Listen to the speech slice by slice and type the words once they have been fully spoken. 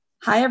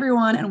Hi,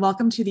 everyone, and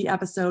welcome to the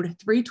episode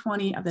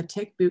 320 of the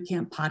Tick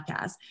Bootcamp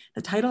podcast.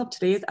 The title of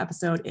today's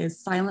episode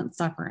is Silent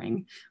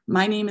Suffering.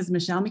 My name is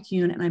Michelle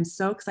McCune, and I'm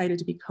so excited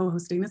to be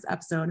co-hosting this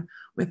episode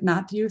with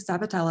Matthew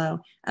Sabatello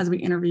as we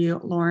interview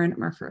Lauren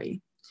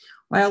Murphy.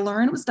 While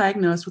Lauren was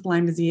diagnosed with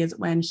Lyme disease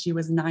when she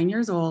was 9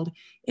 years old,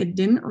 it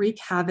didn't wreak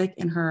havoc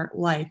in her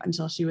life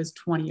until she was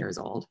 20 years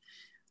old.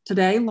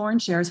 Today, Lauren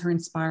shares her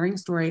inspiring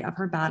story of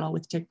her battle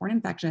with tick-borne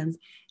infections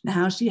and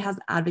how she has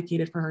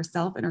advocated for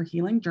herself in her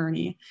healing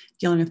journey,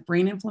 dealing with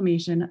brain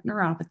inflammation,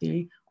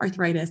 neuropathy,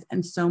 arthritis,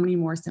 and so many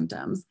more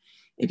symptoms.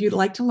 If you'd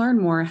like to learn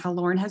more how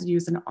Lauren has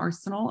used an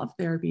arsenal of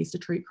therapies to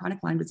treat chronic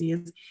Lyme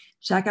disease,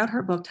 check out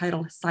her book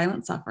titled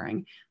Silent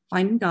Suffering: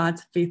 Finding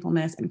God's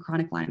Faithfulness in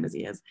Chronic Lyme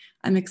Disease.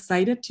 I'm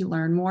excited to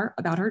learn more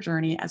about her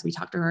journey as we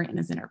talk to her in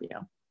this interview.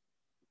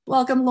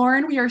 Welcome,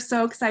 Lauren. We are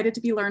so excited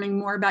to be learning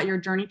more about your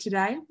journey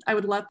today. I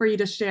would love for you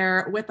to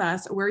share with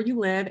us where you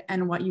live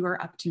and what you are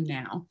up to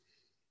now.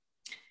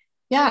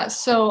 Yeah,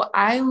 so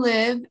I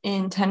live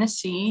in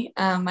Tennessee.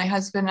 My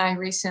husband and I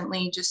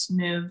recently just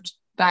moved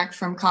back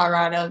from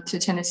Colorado to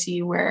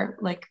Tennessee where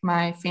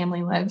my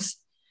family lives.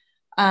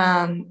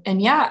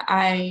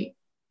 I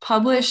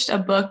published a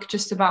book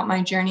just about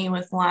my journey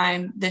with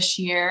Lyme this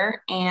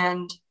year,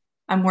 and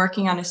I'm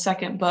working on a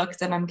second book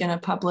that I'm going to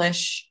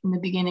publish in the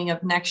beginning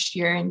of next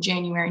year, in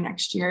January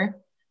next year.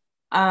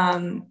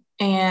 I'm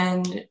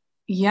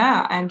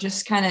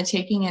just kind of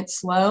taking it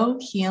slow,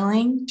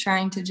 healing,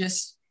 trying to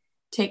just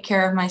take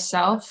care of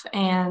myself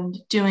and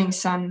doing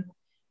some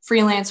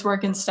freelance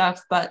work and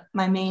stuff. But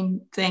my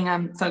main thing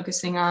I'm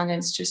focusing on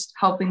is just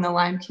helping the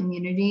Lyme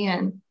community.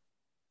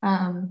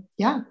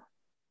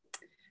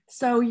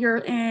 So you're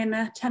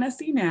in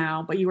Tennessee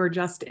now, but you were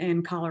just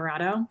in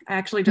Colorado. I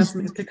actually just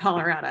moved to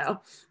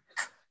Colorado.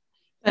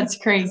 That's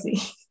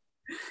crazy.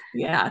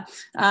 Yeah.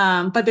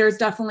 But there's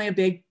definitely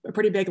a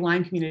pretty big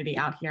Lyme community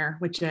out here,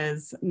 which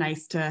is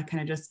nice to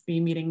kind of just be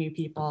meeting new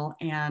people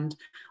and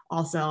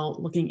also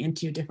looking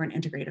into different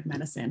integrative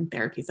medicine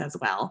therapies as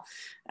well.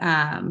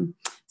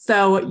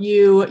 So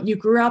you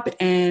grew up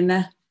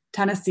in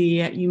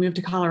Tennessee, you moved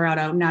to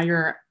Colorado, now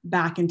you're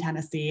back in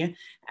Tennessee.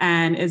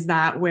 And is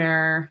that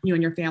where you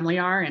and your family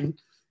are?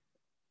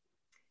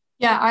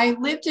 Yeah, I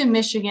lived in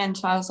Michigan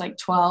until I was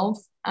 12.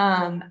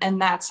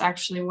 And that's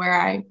actually where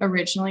I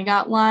originally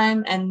got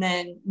Lyme, and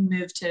then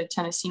moved to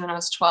Tennessee when I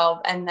was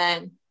 12, and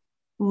then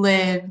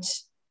lived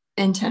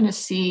in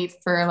Tennessee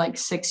for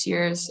 6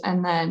 years,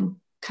 and then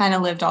kind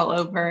of lived all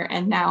over.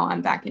 And now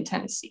I'm back in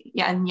Tennessee.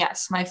 Yeah. And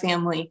yes, my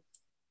family,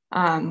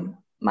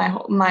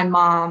 my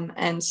mom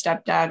and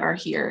stepdad are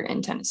here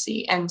in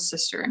Tennessee, and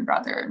sister and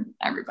brother and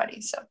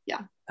everybody. So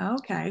yeah.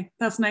 Okay.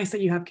 That's nice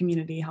that you have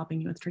community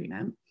helping you with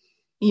treatment.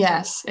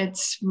 Yes.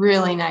 It's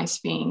really nice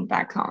being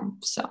back home.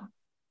 So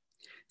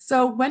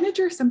when did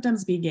your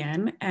symptoms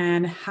begin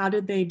and how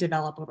did they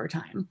develop over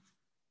time?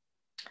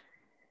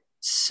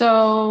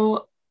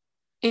 So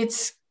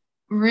it's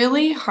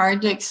really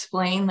hard to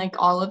explain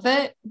all of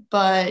it,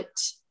 but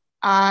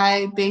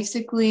I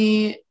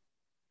basically,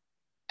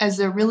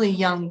 as a really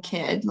young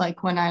kid,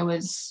 when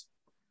I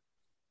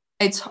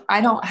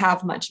don't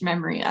have much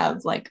memory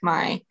of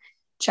my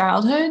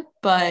childhood,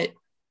 but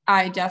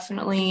I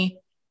definitely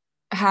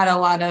had a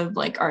lot of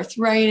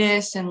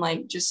arthritis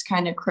and just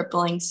kind of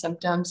crippling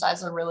symptoms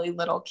as a really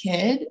little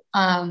kid.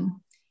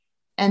 And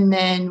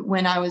then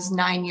when I was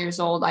 9 years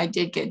old, I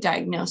did get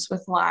diagnosed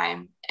with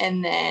Lyme.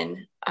 And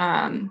then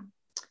I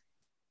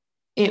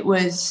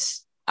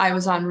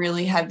was on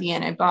really heavy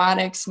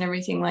antibiotics and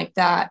everything like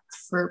that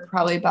for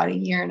probably about a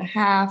year and a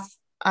half.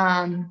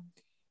 And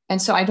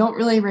so I don't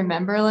really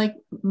remember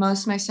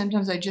most of my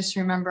symptoms. I just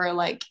remember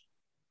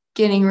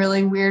getting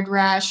really weird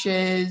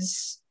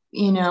rashes,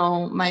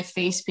 my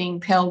face being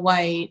pale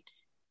white,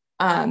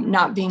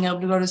 not being able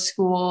to go to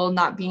school,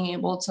 not being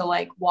able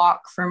to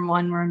walk from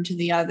one room to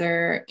the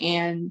other.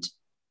 And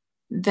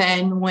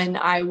then when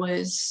I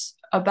was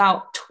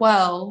about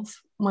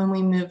 12, when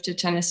we moved to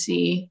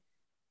Tennessee,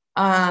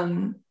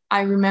 I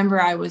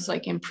remember I was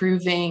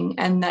improving,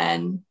 and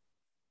then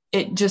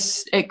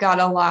it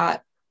got a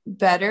lot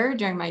better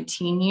during my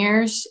teen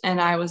years. And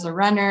I was a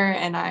runner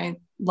and I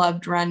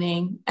loved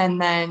running.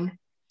 And then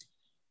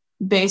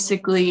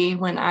basically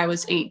when I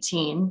was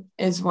 18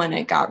 is when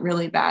it got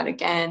really bad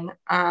again.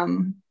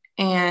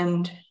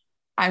 And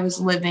I was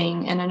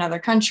living in another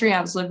country. I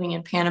was living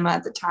in Panama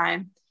at the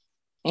time.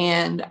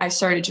 And I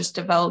started just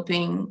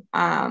developing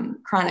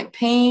chronic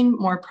pain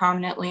more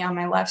prominently on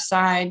my left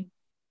side.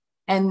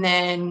 And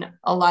then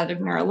a lot of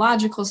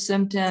neurological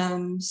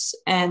symptoms.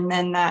 And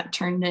then that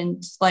turned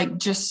into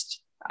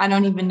I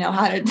don't even know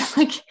how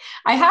to,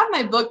 I have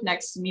my book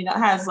next to me that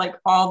has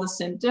all the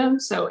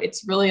symptoms. So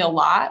it's really a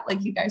lot,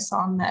 you guys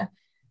saw in the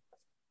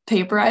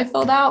paper I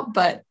filled out.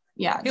 But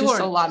yeah, hey, just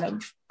Lauren, a lot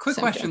of quick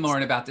symptoms. question,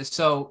 Lauren, about this.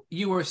 So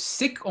you were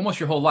sick almost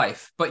your whole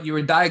life, but you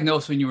were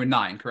diagnosed when you were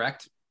 9,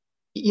 correct?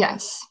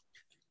 Yes.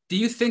 Do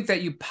you think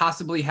that you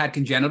possibly had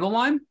congenital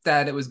Lyme,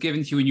 that it was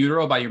given to you in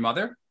utero by your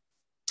mother?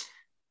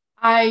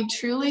 I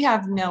truly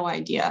have no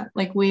idea.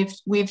 Like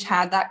we've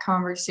had that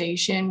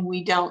conversation.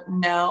 We don't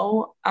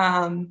know.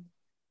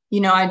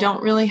 I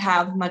don't really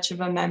have much of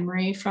a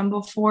memory from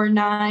before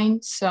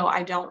 9, so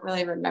I don't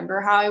really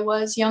remember how I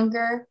was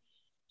younger.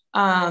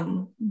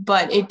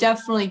 But it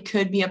definitely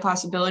could be a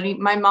possibility.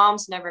 My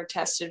mom's never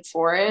tested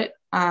for it.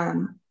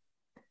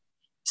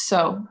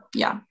 So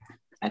yeah,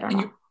 I don't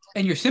know.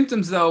 And your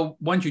symptoms, though,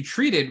 once you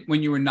treated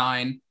when you were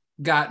 9,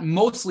 got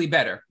mostly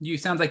better. You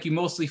sounds like you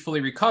mostly fully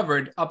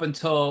recovered up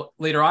until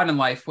later on in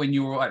life when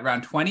you were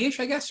around 20-ish,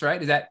 I guess,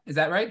 right? Is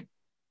that right?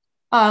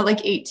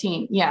 Like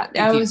 18. Yeah.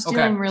 18. I was Okay.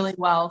 doing really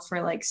well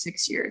for like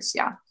 6 years.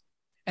 Yeah.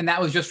 And that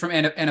was just from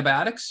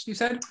antibiotics, you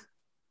said?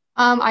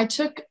 I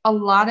took a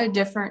lot of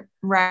different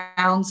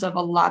rounds of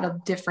a lot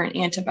of different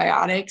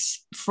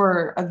antibiotics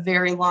for a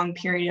very long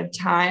period of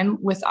time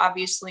with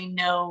obviously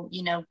no,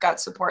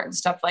 gut support and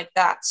stuff like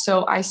that.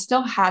 So I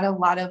still had a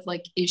lot of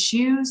like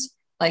issues,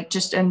 like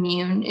just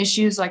immune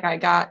issues. Like I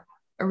got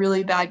a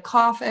really bad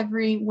cough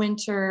every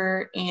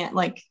winter and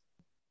like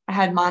I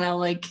had mono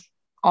like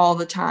all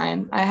the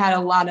time. I had a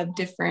lot of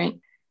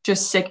different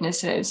just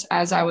sicknesses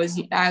as I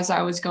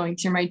was going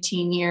through my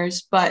teen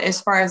years. But as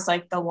far as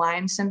like the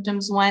Lyme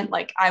symptoms went,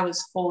 like I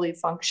was fully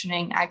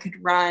functioning. I could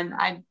run.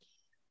 I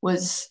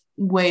was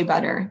way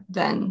better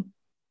than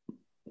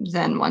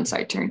once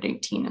I turned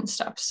 18 and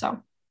stuff.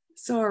 So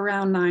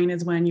around 9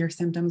 is when your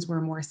symptoms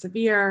were more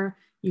severe.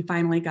 You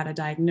finally got a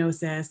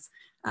diagnosis.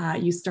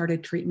 You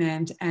started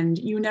treatment and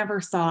you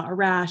never saw a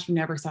rash, you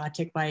never saw a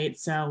tick bite.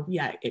 So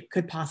yeah, it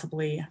could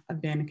possibly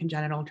have been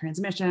congenital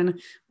transmission.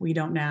 We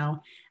don't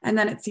know. And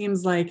then it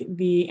seems like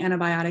the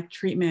antibiotic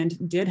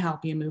treatment did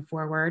help you move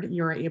forward.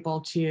 You were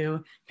able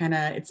to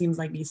it seems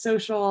like be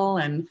social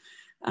and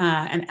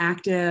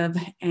active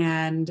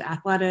and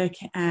athletic.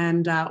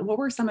 And what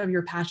were some of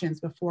your passions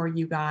before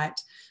you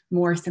got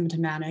more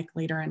symptomatic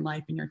later in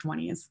life in your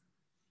 20s?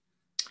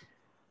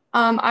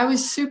 I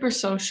was super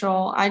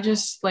social. I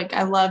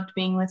loved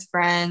being with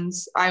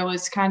friends. I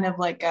was kind of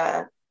like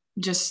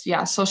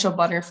social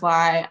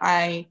butterfly.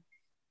 I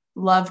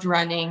loved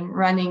running.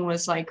 Running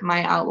was like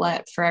my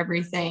outlet for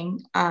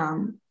everything.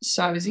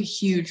 So I was a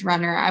huge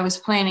runner. I was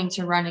planning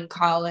to run in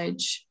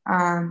college.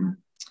 And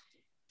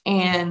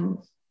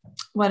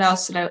what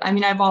else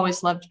I've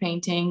always loved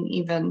painting,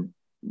 even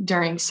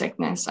during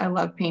sickness. I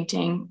love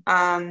painting.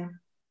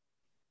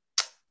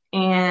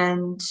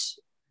 And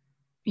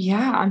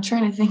yeah, I'm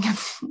trying to think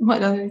of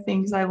what other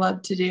things I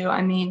love to do.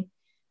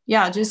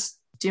 Just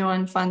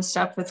doing fun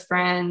stuff with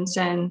friends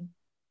and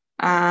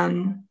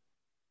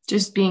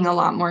just being a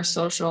lot more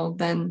social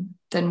than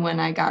when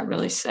I got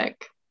really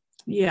sick.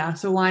 Yeah,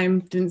 so Lyme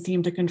didn't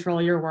seem to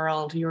control your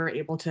world. You were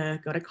able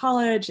to go to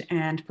college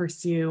and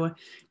pursue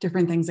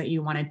different things that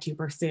you wanted to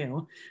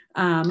pursue.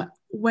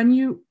 When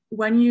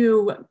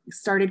you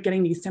started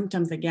getting these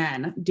symptoms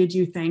again, did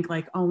you think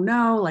like, oh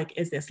no, like,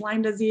 is this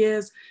Lyme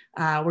disease?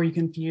 Were you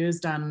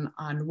confused on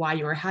why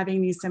you were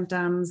having these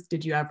symptoms?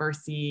 Did you ever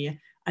see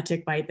a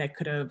tick bite that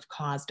could have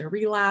caused a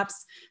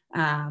relapse?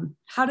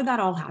 How did that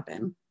all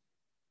happen?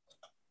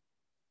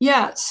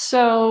 Yeah,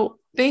 so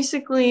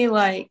basically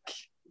I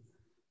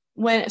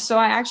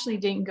actually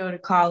didn't go to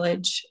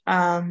college.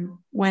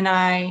 When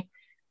I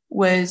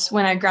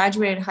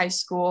graduated high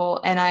school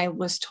and I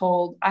was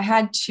told I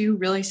had 2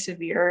 really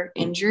severe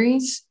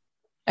injuries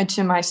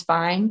to my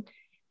spine.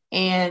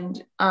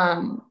 And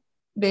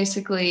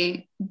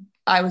basically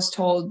I was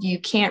told you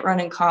can't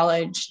run in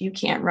college, you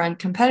can't run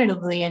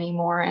competitively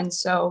anymore. And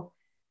so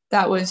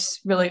that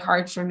was really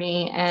hard for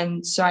me.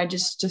 And so I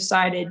just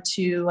decided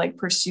to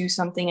pursue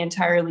something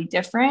entirely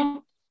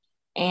different.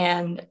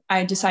 And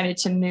I decided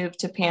to move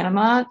to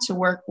Panama to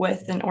work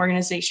with an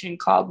organization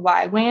called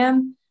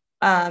YWAM.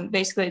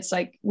 Basically, it's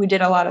we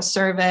did a lot of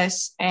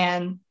service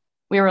and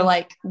we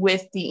were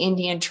with the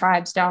Indian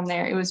tribes down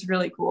there. It was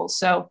really cool.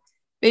 So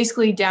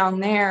basically down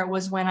there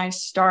was when I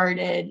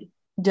started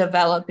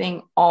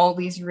developing all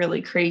these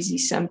really crazy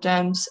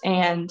symptoms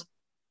and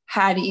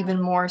had even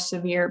more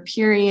severe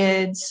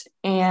periods.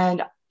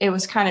 And it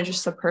was kind of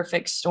just the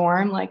perfect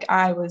storm.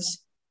 I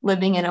was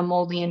living in a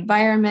moldy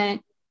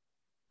environment.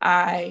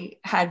 I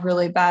had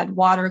really bad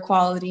water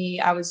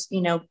quality. I was,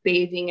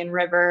 bathing in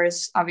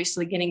rivers,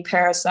 obviously getting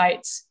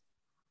parasites,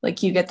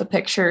 you get the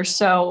picture.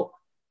 So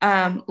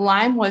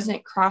Lyme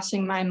wasn't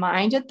crossing my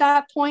mind at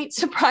that point,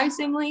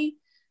 surprisingly.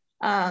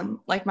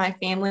 My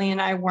family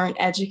and I weren't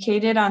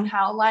educated on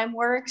how Lyme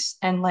works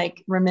and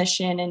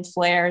remission and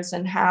flares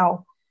and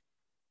how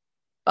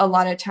a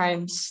lot of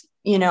times,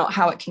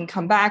 how it can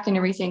come back and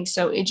everything.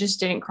 So it just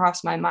didn't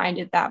cross my mind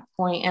at that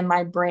point. And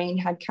my brain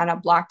had kind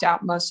of blocked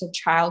out most of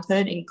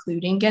childhood,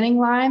 including getting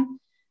Lyme.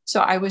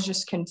 So I was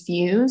just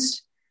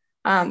confused.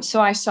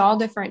 So I saw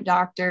different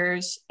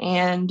doctors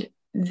and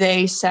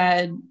they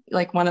said,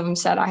 one of them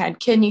said I had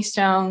kidney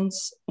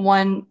stones.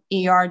 One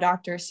ER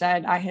doctor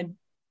said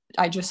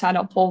I just had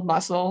a pulled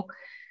muscle,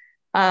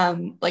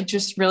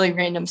 just really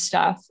random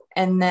stuff.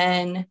 And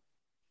then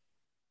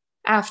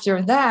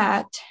after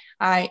that,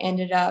 I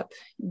ended up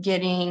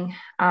getting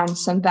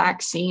some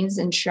vaccines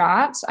and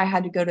shots. I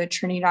had to go to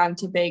Trinidad and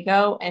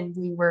Tobago, and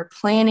we were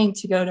planning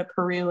to go to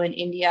Peru and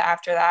India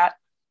after that.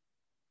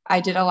 I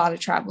did a lot of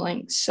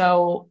traveling.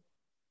 So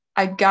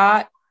I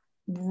got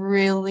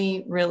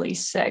really, really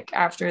sick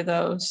after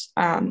those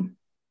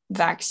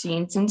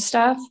vaccines and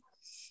stuff.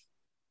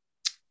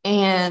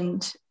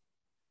 And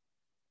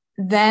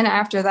then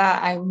after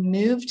that, I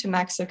moved to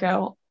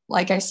Mexico.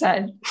 Like I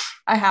said,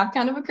 I have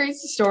kind of a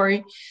crazy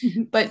story,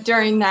 but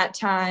during that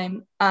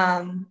time,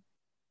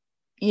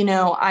 you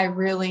know, I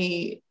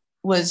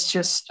was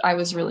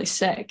really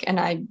sick, and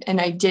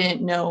I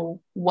didn't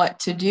know what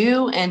to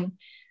do. And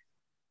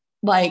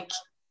like,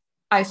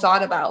 I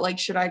thought about, like,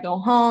 should I go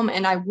home?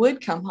 And I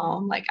would come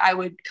home. Like, I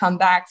would come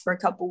back for a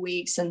couple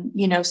weeks and,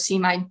 you know, see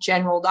my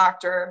general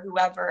doctor or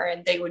whoever,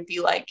 and they would be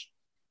like,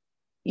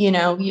 you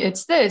know,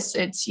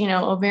 it's, you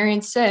know,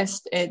 ovarian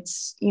cyst,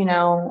 it's, you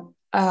know,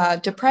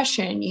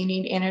 depression, you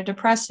need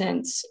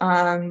antidepressants,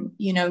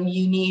 you know,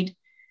 you need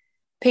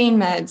pain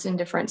meds and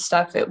different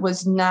stuff. It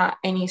was not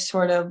any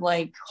sort of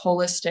like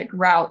holistic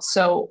route.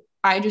 So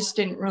I just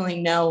didn't really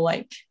know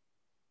like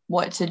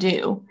what to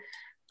do.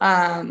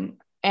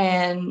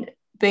 And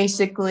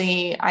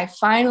basically I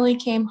finally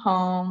came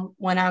home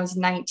when I was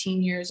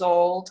 19 years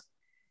old,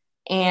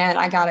 and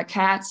I got a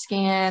CAT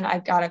scan, I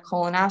got a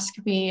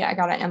colonoscopy, I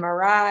got an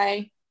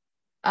MRI.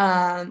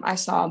 I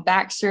saw a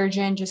back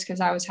surgeon just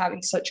because I was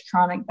having such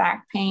chronic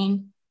back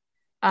pain.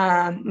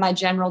 My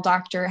general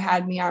doctor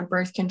had me on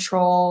birth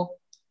control,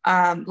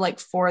 like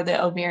for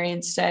the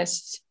ovarian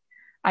cysts.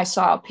 I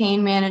saw a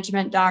pain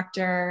management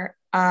doctor,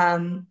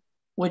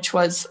 which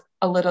was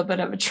a little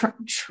bit of a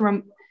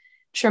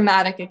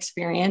traumatic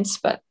experience,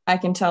 but I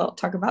can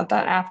talk about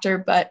that after.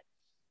 But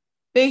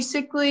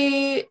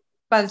basically,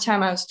 by the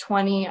time I was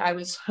 20, I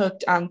was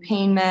hooked on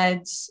pain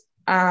meds,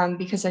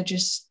 because I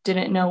just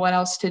didn't know what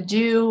else to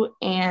do.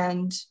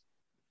 And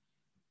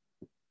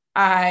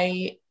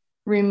I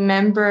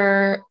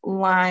remember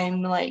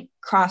Lyme like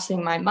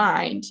crossing my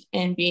mind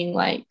and being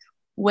like,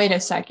 wait a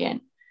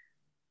second,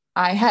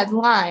 I had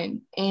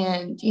Lyme.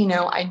 And, you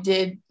know, I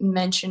did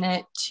mention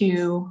it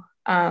to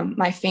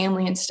my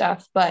family and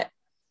stuff, but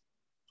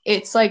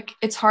it's like,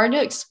 it's hard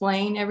to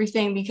explain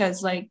everything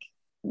because like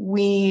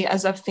we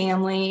as a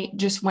family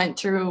just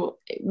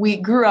we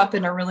grew up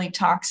in a really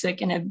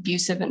toxic and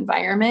abusive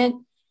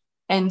environment.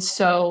 And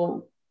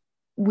so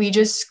we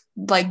just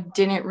like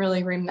didn't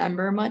really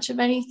remember much of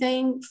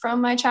anything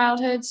from my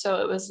childhood.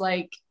 So it was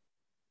like,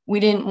 we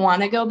didn't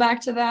want to go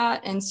back to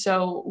that. And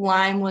so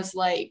Lyme was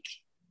like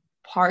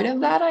part of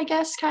that, I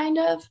guess, kind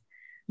of,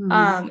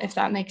 if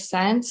that makes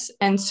sense.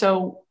 And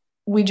so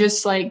we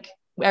just like,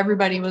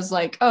 everybody was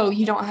like, oh,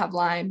 you don't have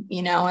Lyme,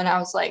 you know? And I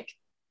was like,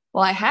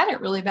 well, I had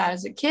it really bad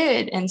as a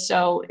kid. And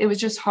so it was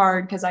just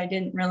hard because I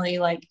didn't really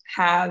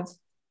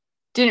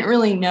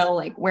know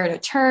like where to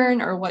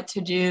turn or what to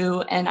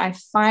do. And I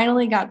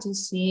finally got to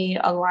see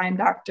a Lyme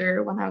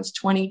doctor when I was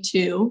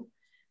 22.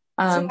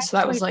 So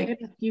that was like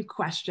a few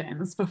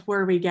questions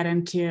before we get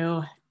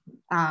into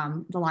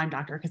the Lyme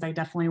doctor, because I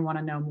definitely want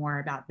to know more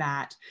about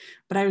that.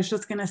 But I was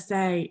just going to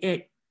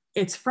say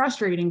it's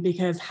frustrating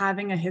because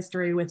having a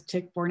history with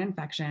tick-borne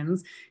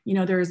infections, you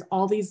know, there's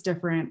all these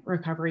different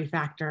recovery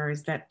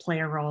factors that play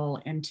a role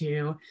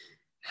into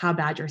how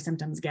bad your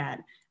symptoms get.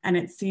 And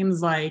it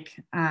seems like,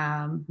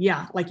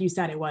 like you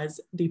said, it was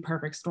the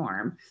perfect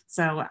storm.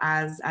 So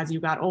as you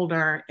got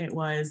older, it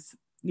was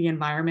the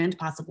environment,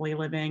 possibly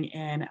living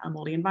in a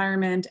moldy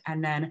environment,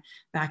 and then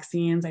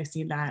vaccines. I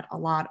see that a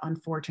lot,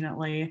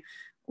 unfortunately,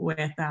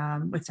 with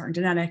certain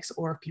genetics,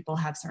 or if people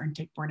have certain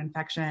tick-borne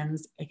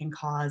infections, it can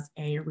cause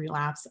a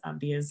relapse of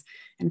these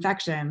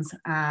infections.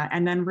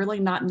 And then really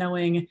not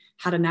knowing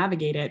how to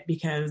navigate it,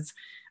 because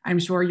I'm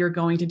sure you're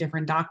going to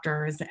different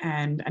doctors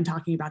and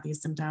talking about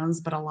these symptoms,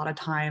 but a lot of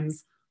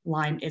times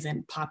Lyme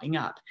isn't popping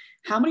up.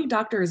 How many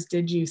doctors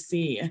did you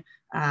see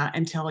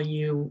until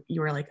you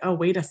were like, oh,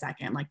 wait a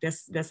second, like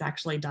this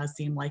actually does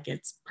seem like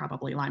it's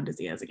probably Lyme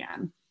disease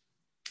again?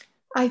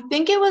 I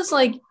think it was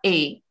like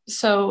 8.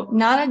 So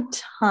not a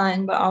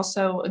ton, but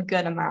also a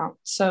good amount.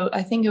 So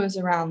I think it was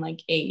around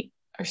like 8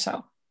 or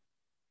so.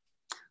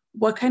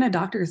 What kind of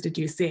doctors did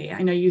you see?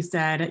 I know you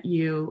said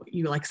you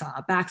like saw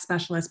a back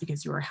specialist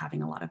because you were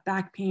having a lot of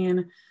back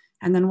pain.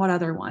 And then what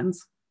other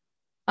ones?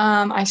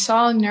 I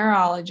saw a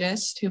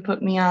neurologist who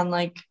put me on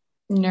like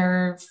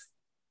nerve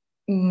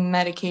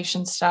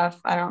medication stuff.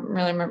 I don't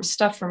really remember,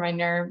 stuff for my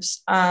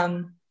nerves.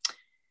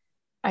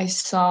 I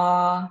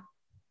saw,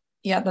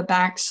 the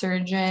back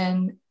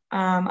surgeon.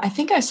 I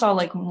think I saw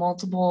like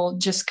multiple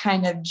just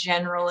kind of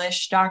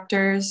generalish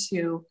doctors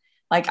who,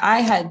 like, I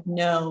had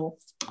no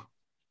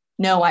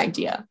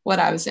idea what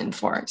I was in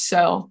for.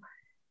 So,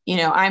 you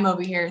know, I'm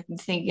over here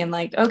thinking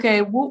like,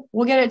 okay,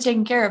 we'll get it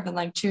taken care of in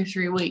like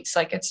 2-3 weeks.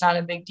 Like, it's not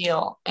a big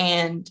deal.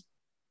 And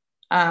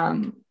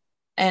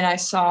I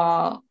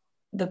saw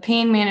the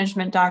pain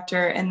management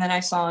doctor, and then I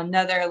saw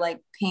another like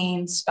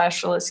pain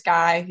specialist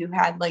guy who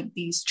had like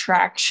these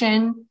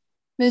traction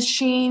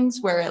machines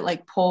where it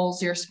like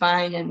pulls your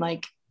spine and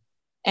like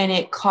and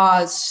it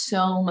caused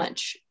so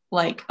much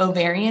like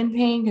ovarian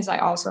pain because I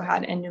also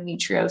had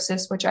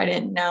endometriosis, which I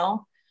didn't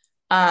know.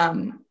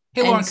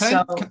 Hey, Lauren,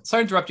 sorry to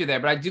interrupt you there,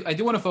 but I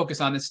do want to focus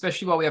on this,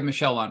 especially while we have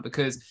Michelle on,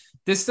 because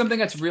this is something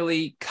that's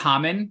really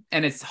common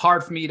and it's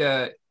hard for me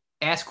to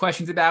ask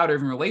questions about or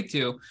even relate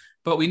to.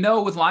 But we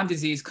know with Lyme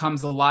disease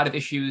comes a lot of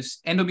issues.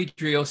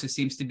 Endometriosis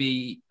seems to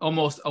be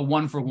almost a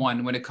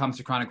 1-for-1 when it comes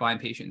to chronic Lyme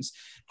patients.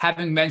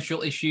 Having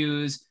menstrual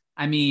issues,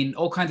 I mean,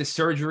 all kinds of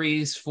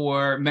surgeries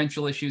for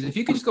menstrual issues. If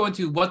you could just go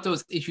into what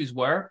those issues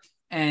were,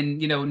 and,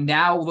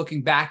 now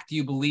looking back, do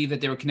you believe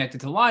that they were connected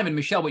to Lyme? And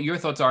Michelle, what your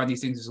thoughts are on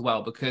these things as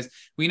well? Because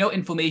we know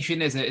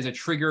inflammation is a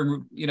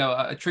trigger,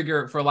 a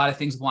trigger for a lot of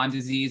things with Lyme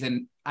disease.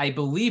 And I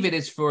believe it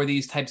is for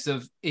these types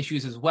of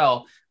issues as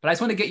well. But I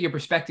just want to get your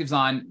perspectives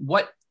on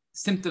what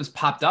symptoms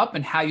popped up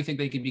and how you think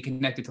they could be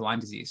connected to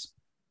Lyme disease.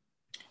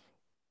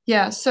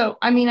 Yeah. So,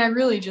 I mean, I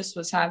really just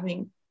was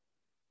having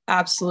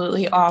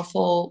absolutely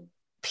awful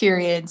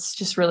periods,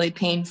 just really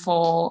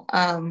painful.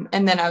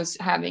 And then I was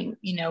having,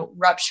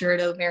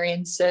 ruptured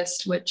ovarian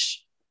cyst,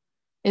 which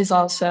is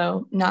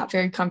also not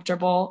very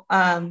comfortable.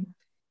 And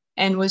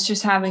was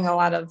just having a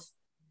lot of,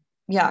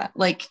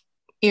 like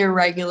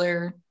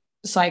irregular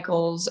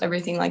cycles,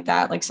 everything like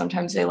that. Like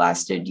sometimes they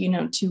lasted,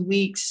 2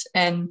 weeks.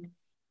 And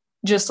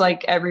just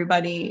like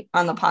everybody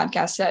on the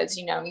podcast says,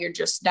 you're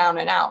just down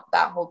and out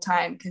that whole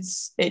time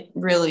because it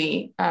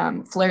really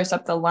flares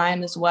up the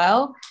Lyme as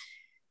well.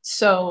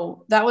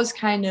 So that was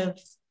kind of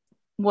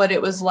what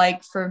it was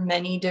like for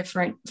many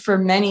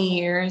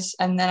years.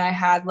 And then I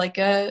had like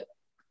had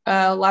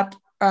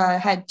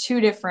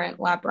 2 different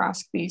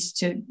laparoscopies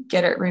to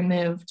get it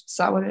removed.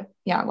 So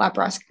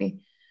laparoscopy.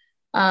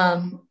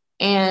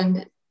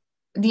 And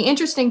the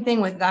interesting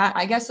thing with that,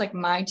 I guess, like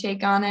my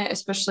take on it,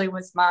 especially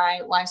with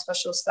my Lyme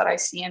specialist that I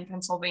see in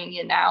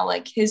Pennsylvania now,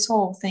 like his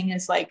whole thing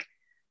is like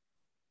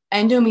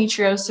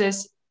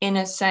endometriosis, in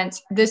a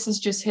sense, this is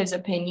just his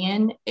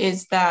opinion,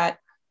 is that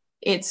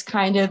it's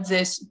kind of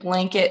this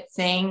blanket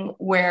thing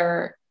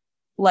where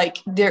like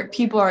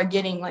people are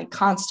getting like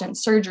constant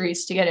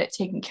surgeries to get it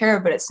taken care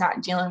of, but it's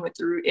not dealing with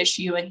the root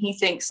issue. And he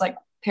thinks like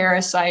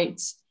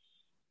parasites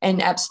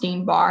and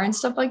Epstein-Barr and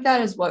stuff like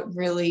that is what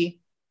really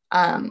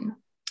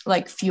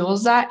like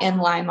fuels that, and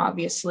Lyme,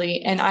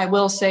 obviously. And I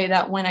will say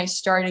that when I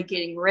started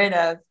getting rid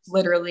of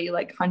literally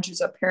like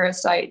hundreds of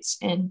parasites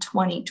in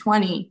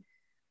 2020,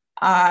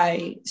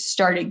 I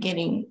started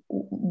getting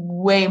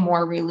way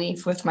more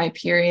relief with my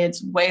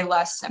periods, way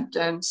less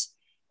symptoms.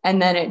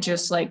 And then it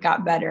just like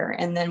got better.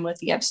 And then with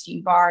the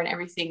Epstein-Barr and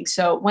everything.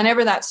 So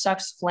whenever that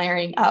stuff's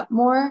flaring up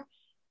more,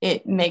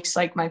 it makes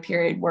like my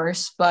period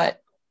worse. But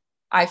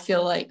I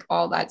feel like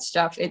all that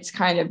stuff, it's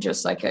kind of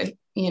just like a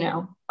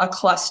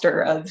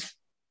cluster of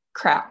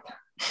crap.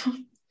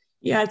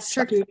 Yeah, it's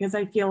tricky because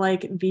I feel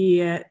like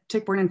the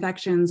tick-borne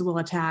infections will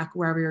attack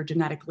wherever you're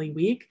genetically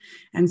weak.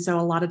 And so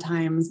a lot of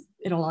times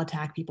it'll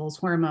attack people's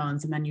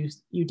hormones. And then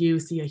you do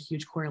see a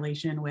huge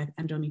correlation with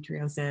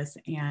endometriosis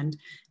and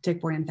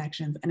tick-borne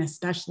infections, and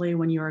especially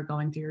when you are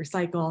going through your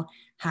cycle,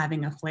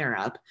 having a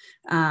flare-up.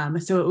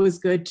 So it was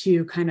good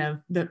to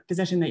the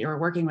physician that you were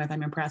working with,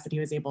 I'm impressed that he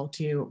was able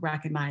to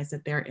recognize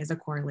that there is a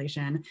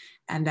correlation,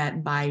 and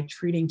that by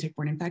treating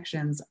tick-borne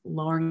infections,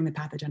 lowering the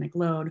pathogenic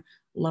load,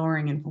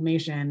 lowering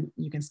inflammation,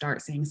 you can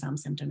start seeing some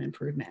symptom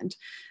improvement.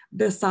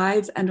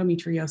 Besides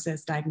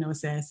endometriosis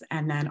diagnosis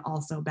and then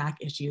also back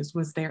issues,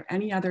 was there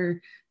any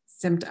other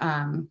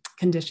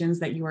conditions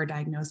that you were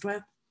diagnosed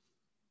with?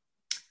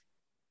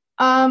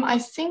 I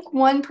think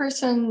one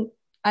person,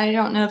 I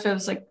don't know if it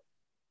was like,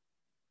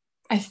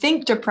 I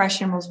think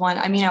depression was one.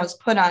 I mean, I was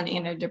put on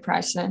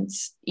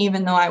antidepressants,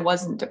 even though I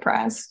wasn't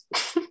depressed.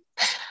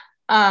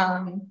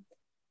 And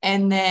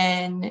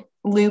then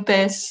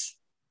lupus,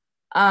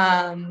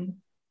 and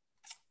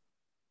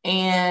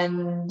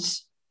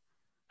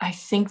I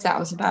think that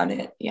was about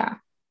it. Yeah.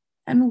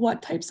 And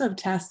what types of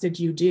tests did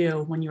you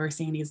do when you were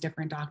seeing these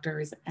different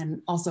doctors?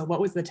 And also,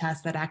 what was the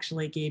test that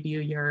actually gave you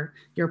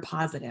your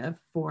positive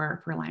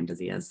for Lyme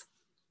disease?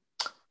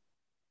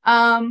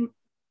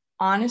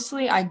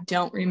 Honestly, I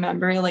don't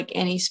remember like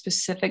any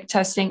specific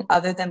testing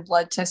other than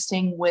blood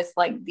testing with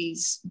like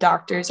these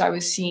doctors I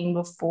was seeing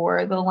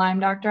before the Lyme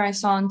doctor I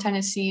saw in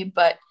Tennessee.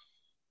 But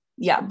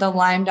yeah, the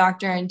Lyme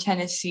doctor in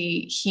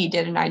Tennessee, he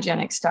did an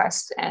IGeneX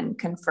test and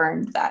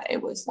confirmed that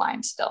it was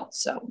Lyme still.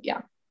 So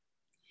yeah.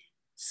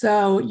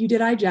 So you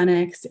did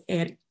IGeneX,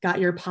 it got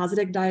your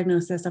positive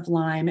diagnosis of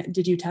Lyme.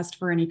 Did you test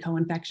for any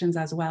co-infections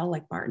as well,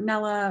 like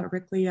Bartonella,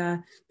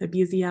 Ehrlichia,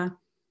 Babesia?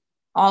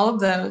 All of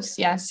those,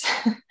 yes.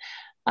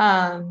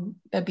 Babesia,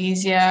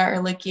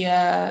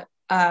 Ehrlichia,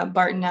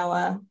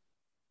 Bartonella.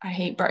 I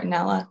hate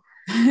Bartonella.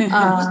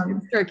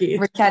 Turkey.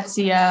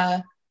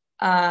 Rickettsia.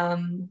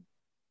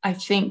 I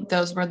think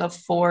those were the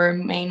 4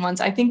 main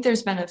ones. I think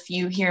there's been a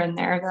few here and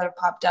there that have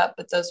popped up,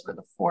 but those were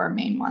the 4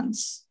 main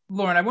ones.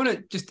 Lauren, I want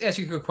to just ask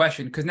you a quick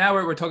question, because now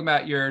we're talking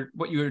about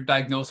what you were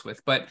diagnosed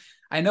with, but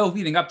I know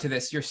leading up to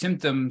this, your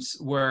symptoms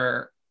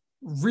were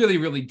really,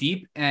 really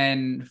deep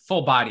and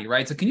full body,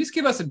 right? So can you just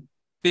give us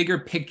bigger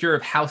picture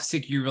of how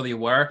sick you really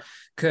were.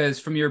 Because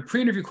from your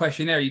pre-interview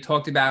questionnaire, you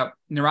talked about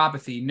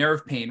neuropathy,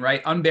 nerve pain,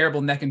 right?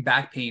 Unbearable neck and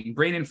back pain,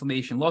 brain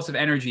inflammation, loss of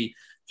energy,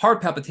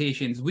 heart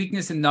palpitations,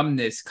 weakness and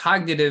numbness,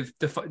 cognitive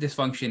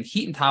dysfunction,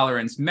 heat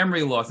intolerance,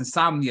 memory loss,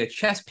 insomnia,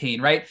 chest pain,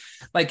 right?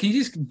 Like, can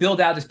you just build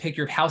out this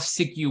picture of how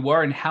sick you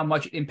were and how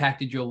much it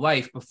impacted your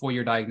life before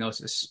your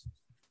diagnosis?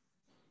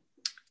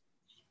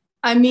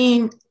 I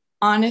mean,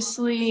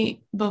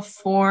 honestly,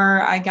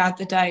 before I got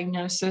the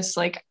diagnosis,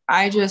 like,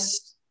 I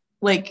just,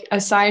 like,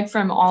 aside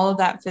from all of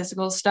that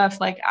physical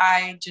stuff, like,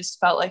 I just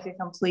felt like a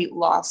complete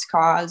lost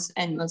cause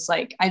and was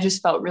like, I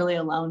just felt really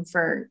alone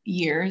for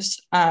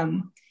years.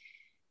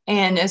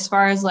 And as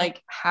far as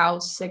like how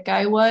sick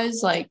I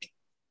was, like,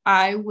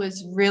 I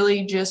was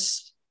really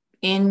just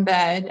in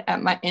bed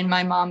in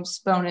my mom's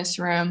bonus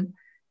room,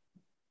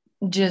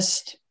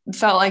 just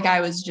felt like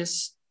I was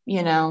just,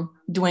 you know,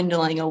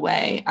 dwindling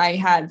away. I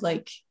had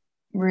like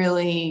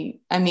really,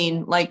 I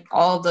mean, like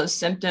all of those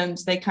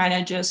symptoms, they kind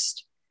of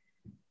just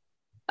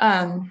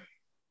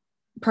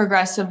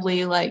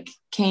progressively like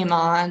came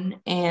on.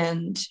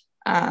 And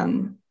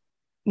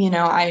you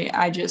know,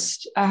 I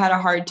had a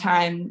hard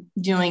time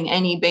doing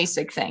any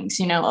basic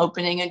things, you know,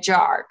 opening a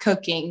jar,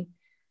 cooking,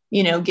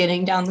 you know,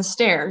 getting down the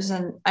stairs.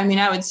 And I mean,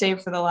 I would say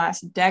for the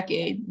last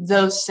decade,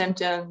 those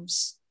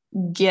symptoms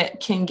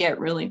can get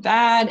really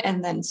bad.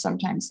 And then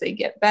sometimes they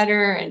get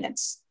better. And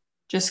it's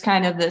just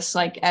kind of this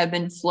like ebb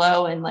and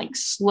flow, and like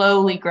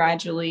slowly,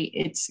 gradually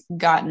it's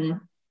gotten,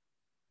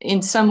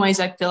 in some ways,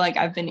 I feel like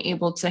I've been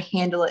able to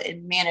handle it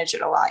and manage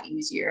it a lot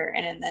easier.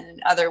 And then in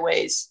other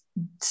ways,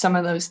 some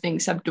of those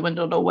things have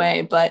dwindled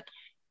away, but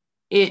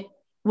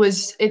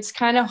it's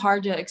kind of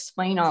hard to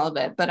explain all of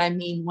it. But I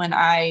mean,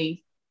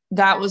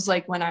 that was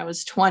like when I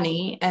was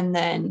 20, and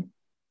then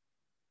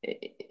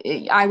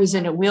I was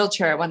in a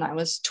wheelchair when I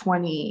was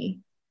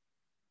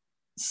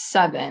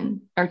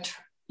 27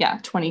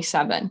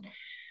 27.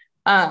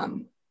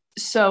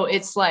 So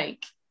it's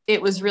like,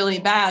 it was really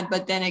bad,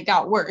 but then it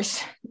got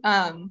worse.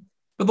 But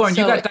Lauren,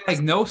 you got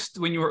diagnosed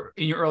when you were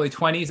in your early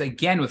 20s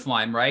again with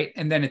Lyme, right?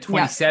 And then at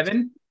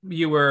 27,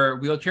 you were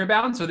wheelchair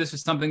bound. So this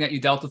was something that you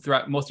dealt with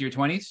throughout most of your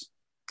 20s?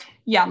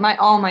 Yeah,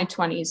 all my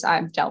 20s,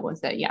 I've dealt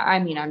with it. Yeah, I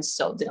mean, I'm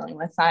still dealing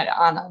with that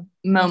on a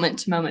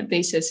moment-to-moment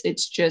basis.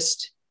 It's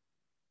just,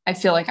 I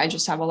feel like I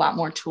just have a lot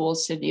more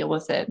tools to deal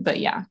with it. But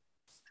yeah.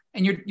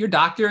 And your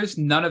doctors,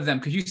 none of them,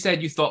 because you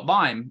said you thought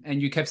Lyme and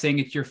you kept saying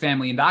it's your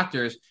family and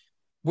doctors.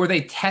 Were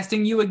they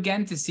testing you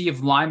again to see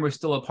if Lyme was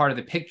still a part of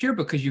the picture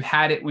because you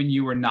had it when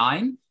you were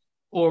 9?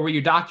 Or were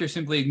your doctors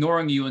simply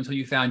ignoring you until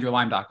you found your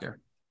Lyme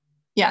doctor?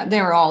 Yeah,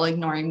 they were all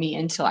ignoring me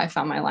until I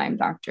found my Lyme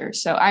doctor.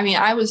 So, I mean,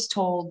 I was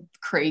told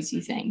crazy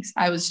things.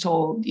 I was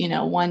told, you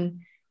know,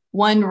 one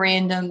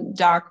random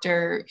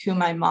doctor who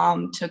my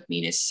mom took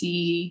me to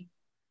see,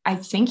 I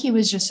think he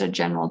was just a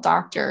general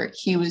doctor.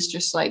 He was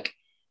just like,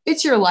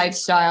 it's your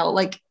lifestyle.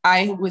 Like,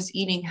 I was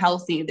eating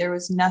healthy. There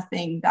was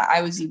nothing that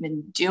I was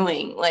even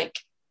doing. Like,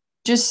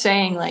 just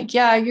saying like,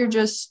 yeah, you're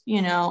just,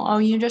 you know, oh,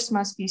 you just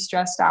must be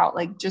stressed out.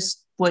 Like,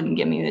 just wouldn't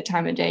give me the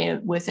time of day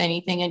with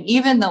anything. And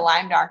even the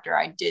Lyme doctor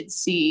I did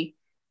see,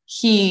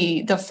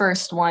 the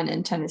first one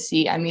in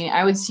Tennessee, I mean,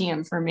 I would see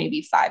him for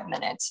maybe 5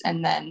 minutes,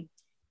 and then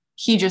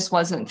he just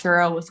wasn't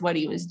thorough with what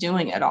he was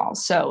doing at all.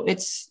 So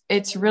it's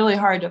really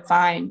hard to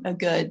find a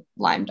good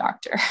Lyme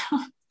doctor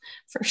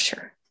for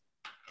sure.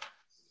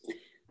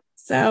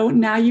 So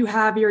now you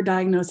have your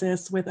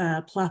diagnosis with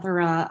a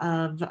plethora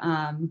of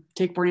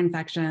tick-borne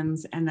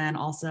infections and then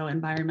also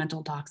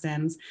environmental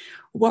toxins.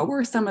 What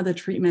were some of the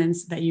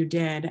treatments that you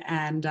did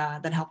and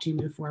that helped you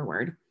move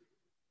forward?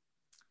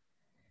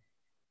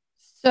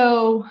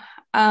 So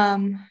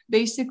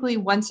basically,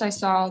 once I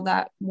saw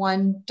that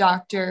one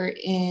doctor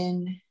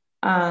in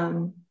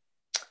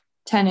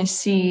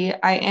Tennessee,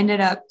 I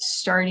ended up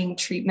starting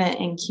treatment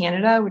in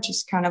Canada, which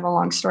is kind of a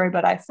long story,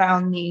 but I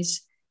found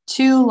these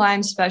 2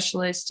 Lyme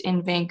specialists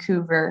in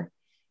Vancouver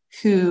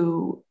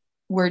who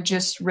were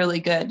just really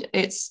good.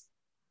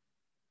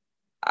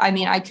 I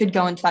mean, I could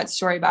go into that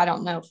story, but I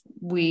don't know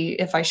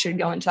if I should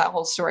go into that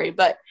whole story,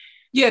 but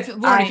yeah,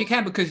 Lauren, if you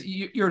can, because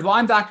your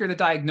Lyme doctor that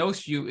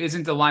diagnosed you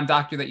isn't the Lyme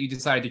doctor that you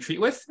decided to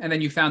treat with, and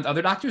then you found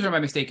other doctors, or am I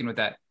mistaken with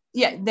that?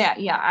 Yeah,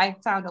 I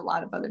found a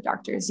lot of other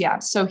doctors. Yeah.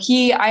 So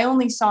I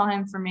only saw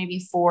him for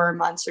maybe 4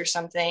 months or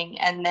something.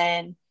 And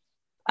then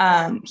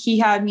he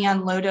had me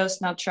on low dose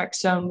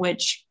naltrexone,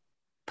 which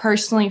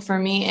personally for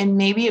me, and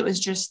maybe it was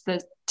just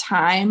the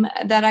time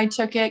that I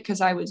took it,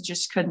 because I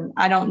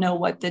I don't know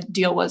what the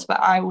deal was, but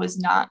I was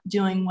not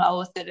doing well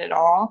with it at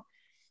all.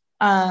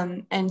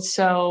 And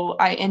so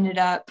I ended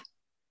up,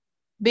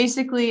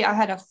 basically, I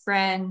had a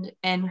friend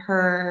and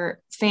her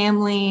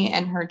family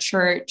and her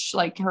church,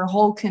 like her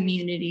whole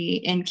community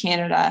in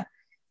Canada,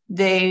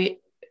 they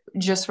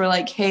just were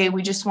like, hey,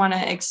 we just want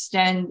to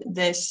extend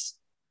this.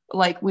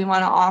 Like, we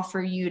want to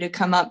offer you to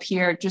come up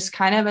here just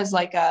kind of as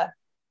like a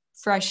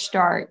fresh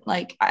start.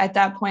 Like, at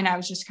that point, I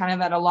was just kind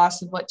of at a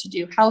loss of what to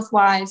do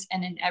health-wise,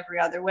 and in every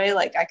other way.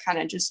 Like, I kind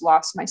of just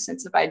lost my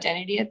sense of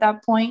identity at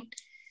that point.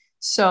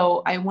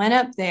 So I went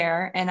up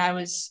there, and I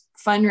was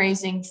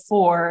fundraising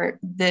for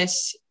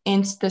this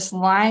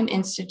Lyme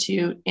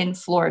Institute in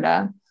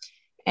Florida.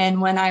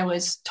 And when I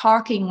was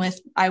talking with,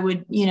 I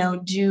would,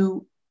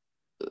 do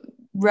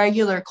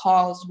regular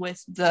calls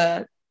with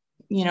the,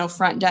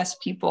 front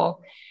desk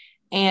people.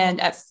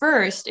 And at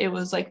first it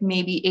was like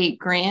maybe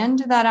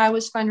 $8,000 that I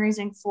was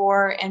fundraising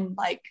for. And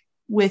like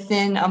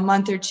within a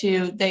month or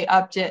two, they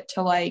upped it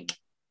to like,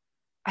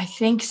 I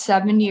think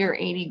 70 or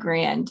 80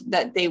 grand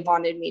that they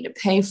wanted me to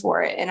pay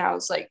for it. And I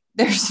was like,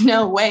 there's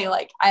no way,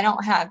 like, I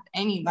don't have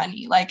any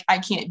money. Like, I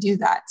can't do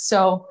that.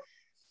 So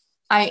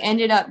I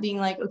ended up being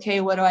like, okay,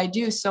 what do I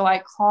do? So I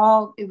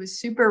called, it was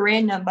super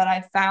random, but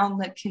I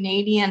found the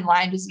Canadian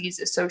Lyme Disease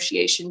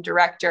Association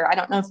director. I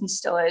don't know if he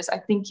still is. I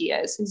think he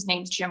is. His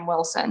name's Jim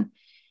Wilson.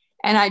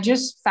 And I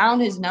just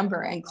found his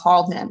number and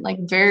called him, like,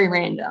 very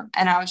random.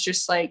 And I was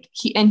just like,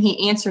 he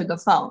answered the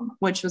phone,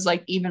 which was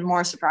like even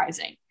more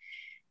surprising.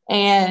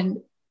 And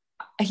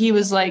he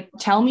was like,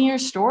 tell me your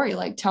story,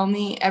 like, tell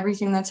me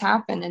everything that's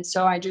happened. And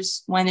so I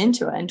just went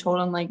into it and told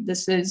him, like,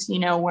 this is,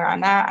 where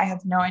I'm at. I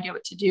have no idea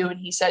what to do. And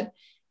he said,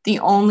 the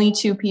only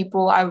two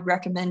people I would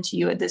recommend to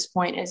you at this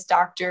point is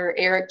Dr.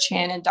 Eric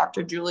Chan and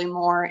Dr. Julie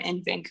Moore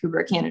in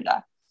Vancouver,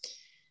 Canada.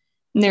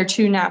 And they're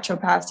two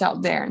naturopaths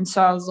out there. And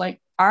so I was like,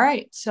 all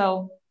right.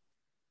 So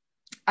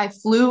I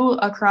flew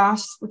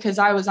across, because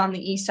I was on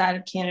the east side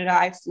of Canada.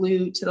 I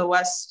flew to the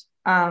west,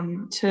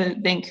 to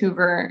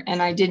Vancouver,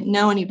 and I didn't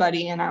know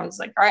anybody. And I was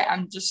like, all right,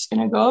 I'm just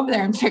going to go over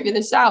there and figure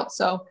this out.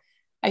 So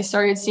I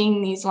started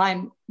seeing these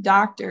Lyme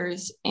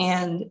doctors,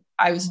 and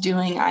I was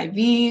doing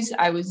IVs.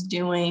 I was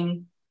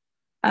doing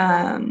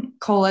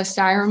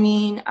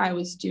cholestyramine. I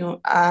was doing,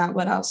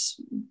 what else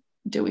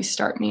do we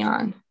start me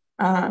on?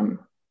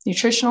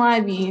 Nutritional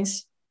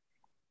IVs.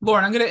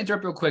 Lauren, I'm going to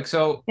interrupt real quick.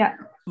 So, yeah,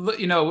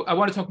 I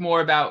want to talk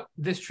more about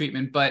this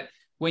treatment, but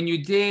when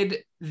you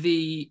did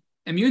the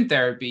immune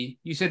therapy,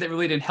 you said that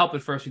really didn't help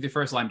at first with your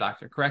first Lyme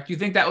doctor, correct? Do you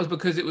think that was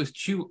because it was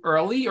too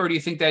early, or do you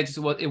think that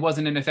it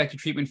wasn't an effective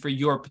treatment for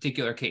your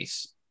particular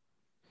case?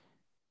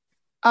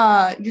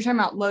 You're talking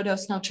about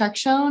low-dose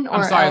naltrexone? Or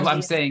I'm sorry,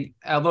 I'm saying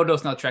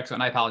low-dose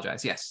naltrexone. I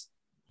apologize. Yes.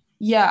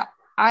 Yeah,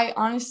 I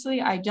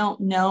honestly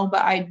don't know,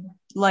 but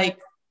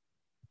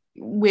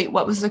wait,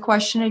 what was the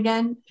question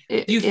again?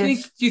 Do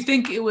you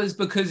think it was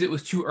because it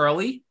was too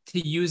early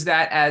to use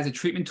that as a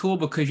treatment tool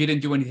because you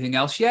didn't do anything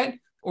else yet?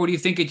 Or do you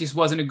think it just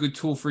wasn't a good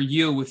tool for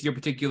you with your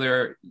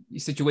particular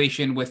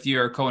situation with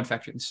your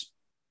co-infections?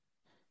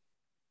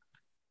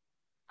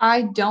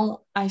 I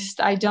don't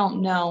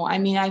know. I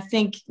mean, I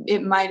think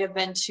it might have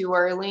been too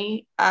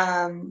early.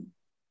 And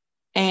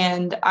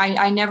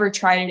I never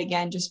tried it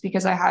again just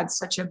because I had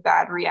such a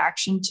bad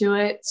reaction to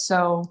it.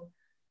 So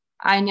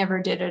I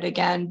never did it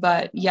again.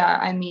 But yeah,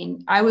 I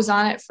mean, I was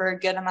on it for a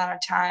good amount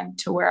of time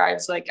to where I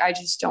was like, I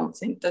just don't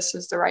think this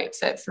is the right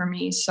fit for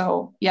me.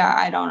 So yeah,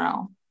 I don't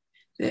know.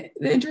 The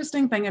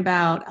interesting thing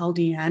about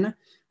LDN,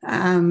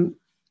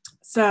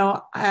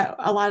 so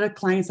a lot of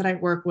clients that I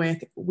work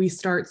with, we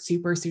start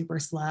super, super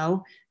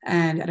slow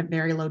and at a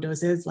very low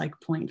doses, like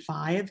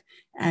 0.5.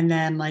 And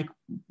then like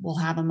we'll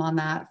have them on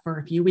that for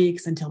a few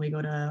weeks until we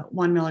go to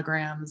 1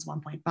 milligrams,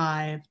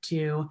 1.5,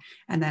 2,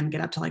 and then get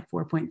up to like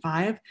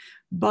 4.5.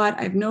 But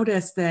I've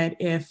noticed that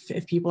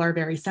if people are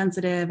very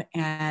sensitive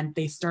and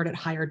they start at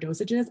higher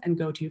dosages and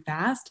go too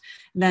fast,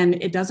 then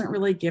it doesn't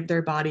really give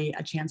their body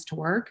a chance to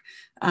work.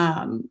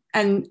 And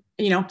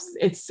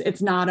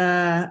it's not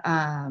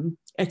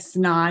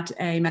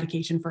a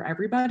medication for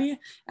everybody,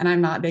 and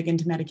I'm not big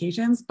into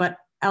medications, but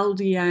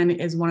LDN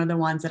is one of the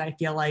ones that I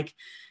feel like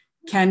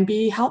can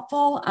be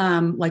helpful,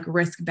 like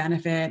risk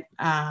benefit,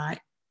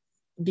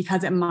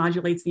 because it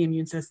modulates the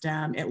immune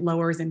system, it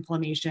lowers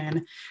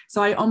inflammation.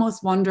 So I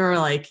almost wonder,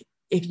 like,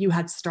 if you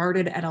had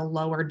started at a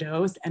lower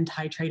dose and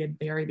titrated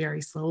very,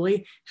 very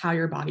slowly, how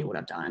your body would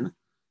have done.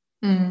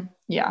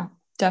 Yeah,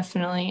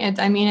 definitely.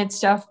 It's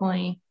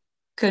definitely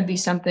could be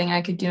something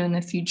I could do in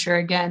the future.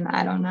 Again,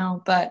 I don't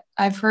know, but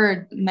I've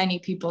heard many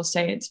people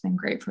say it's been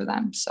great for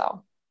them.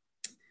 So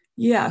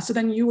yeah. So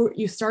then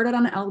you started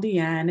on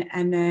LDN,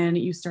 and then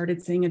you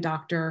started seeing a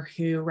doctor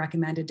who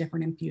recommended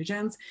different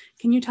infusions.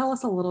 Can you tell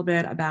us a little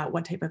bit about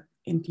what type of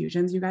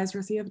infusions you guys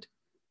received?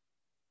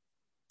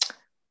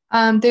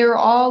 They were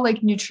all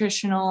like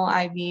nutritional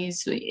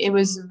IVs. It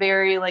was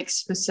very like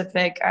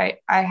specific. I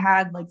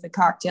had like the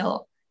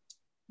cocktail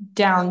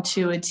down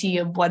to a T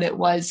of what it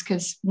was,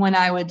 because when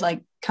I would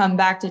like come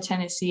back to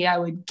Tennessee, I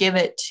would give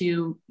it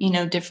to,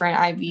 different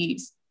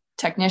IVs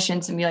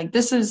technicians and be like,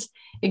 this is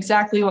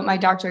exactly what my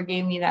doctor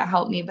gave me that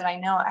helped me. But I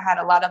know it had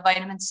a lot of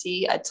vitamin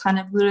C, a ton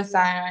of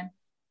glutathione,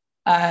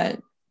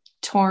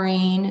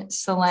 taurine,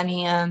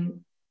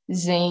 selenium,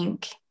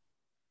 zinc,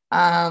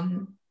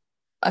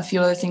 a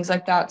few other things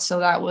like that. So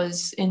that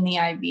was in the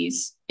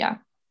IVs. Yeah.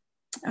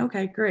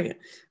 Okay, great.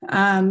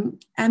 And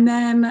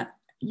then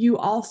you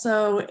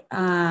also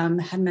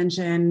had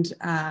mentioned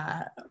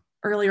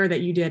earlier that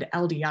you did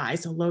LDI,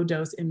 so low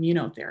dose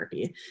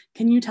immunotherapy.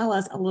 Can you tell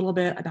us a little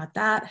bit about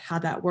that, how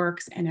that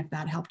works, and if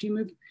that helped you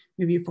move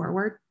you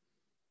forward?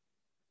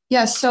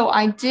 Yeah, so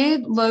I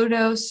did low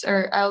dose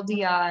or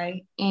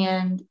LDI,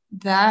 and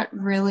that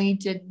really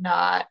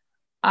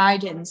I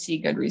didn't see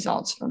good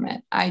results from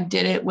it. I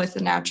did it with a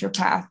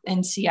naturopath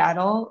in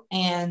Seattle,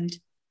 and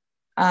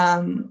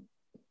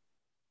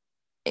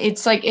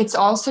it's like, it's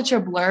all such a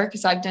blur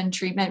because I've done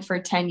treatment for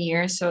 10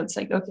 years. So it's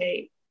like,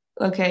 okay,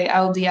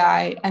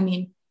 LDI. I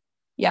mean,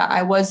 yeah,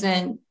 I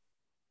wasn't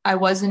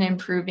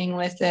improving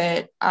with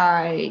it.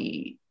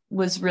 I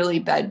was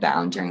really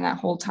bedbound during that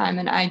whole time.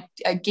 And I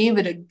gave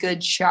it a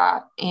good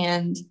shot,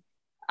 and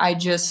I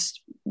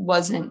just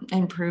wasn't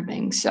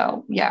improving.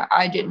 So yeah,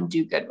 I didn't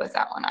do good with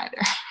that one either.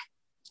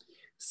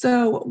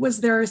 So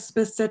was there a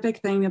specific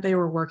thing that they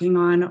were working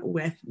on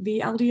with the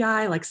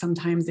LDI? Like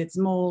sometimes it's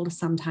mold,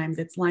 sometimes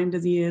it's Lyme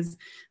disease,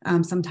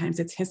 sometimes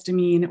it's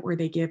histamine, where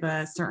they give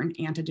a certain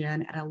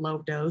antigen at a low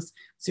dose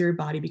so your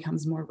body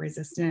becomes more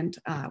resistant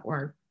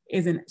or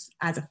isn't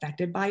as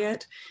affected by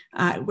it.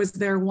 Was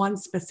there one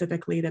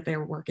specifically that they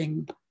were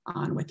working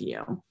on with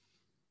you?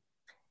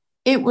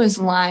 It was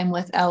Lyme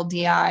with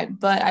LDI,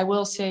 but I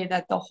will say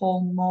that the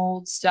whole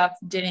mold stuff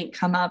didn't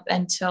come up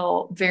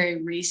until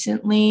very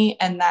recently.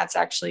 And that's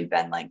actually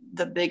been like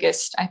the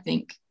biggest, I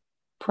think,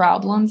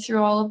 problem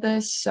through all of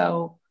this.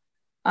 So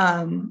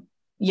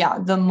yeah,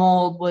 the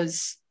mold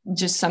was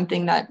just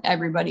something that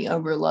everybody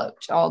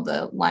overlooked, all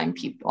the Lyme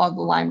people, all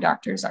the Lyme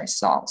doctors I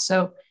saw.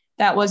 So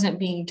that wasn't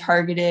being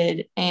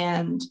targeted.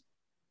 And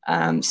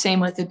same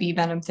with the bee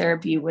venom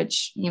therapy,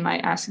 which you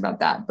might ask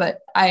about that. But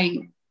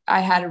I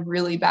had a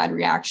really bad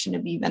reaction to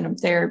bee venom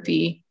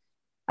therapy.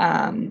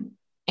 And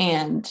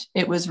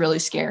it was really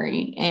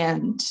scary,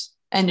 and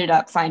ended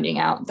up finding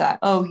out that,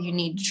 oh, you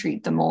need to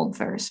treat the mold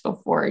first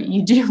before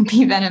you do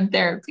bee venom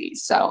therapy.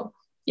 So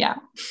yeah.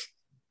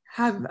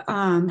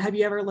 Have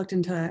you ever looked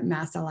into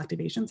mast cell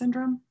activation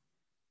syndrome?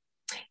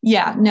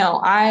 Yeah,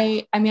 no,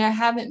 I mean, I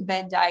haven't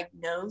been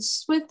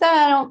diagnosed with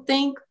that, I don't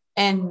think.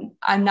 And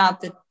I'm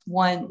not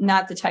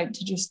the type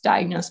to just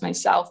diagnose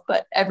myself,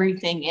 but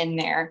everything in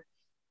there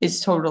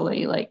is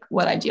totally like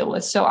what I deal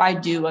with. So I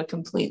do a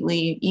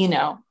completely,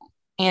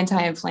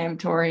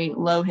 anti-inflammatory,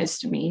 low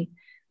histamine,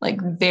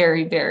 like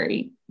very,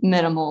 very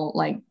minimal,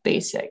 like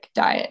basic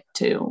diet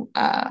to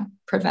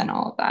prevent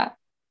all of that.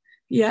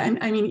 Yeah. And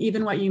I mean,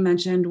 even what you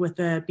mentioned with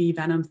the bee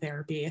venom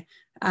therapy,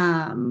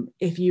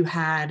 if you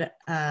had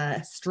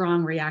a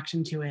strong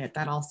reaction to it,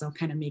 that also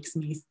kind of makes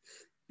me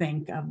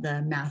think of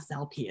the mast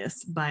cell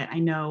piece. But I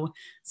know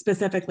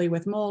specifically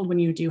with mold, when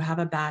you do have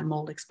a bad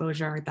mold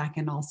exposure, that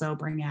can also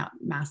bring out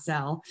mast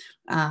cell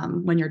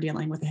when you're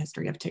dealing with a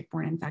history of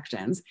tick-borne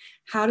infections.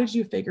 How did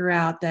you figure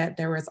out that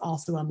there was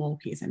also a mold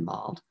piece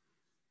involved?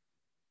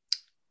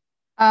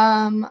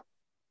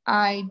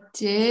 I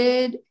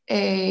did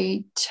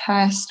a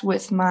test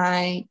with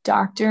my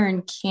doctor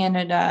in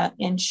Canada,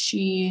 and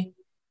she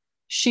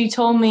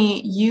told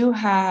me, you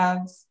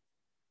have,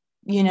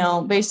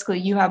 basically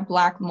you have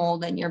black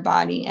mold in your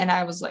body. And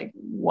I was like,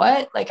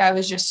 what? Like, I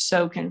was just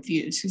so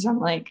confused because I'm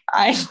like,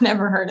 I've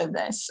never heard of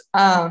this.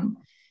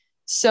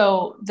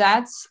 So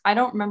I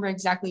don't remember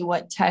exactly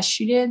what test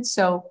she did.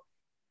 So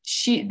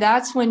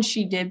that's when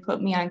she did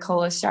put me on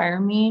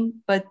cholestyramine.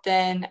 But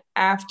then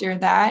after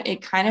that,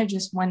 it kind of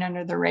just went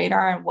under the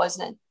radar and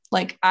wasn't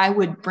like, I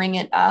would bring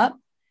it up,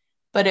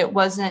 but it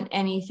wasn't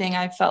anything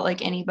I felt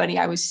like anybody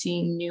I was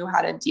seeing knew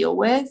how to deal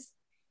with.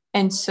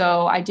 And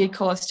so I did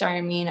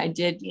cholestyramine, I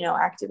did,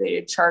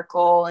 activated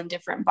charcoal and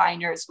different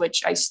binders,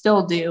 which I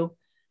still do,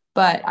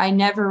 but I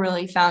never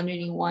really found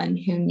anyone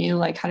who knew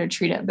like how to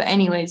treat it. But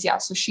anyways, yeah,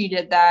 so she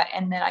did that.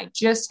 And then I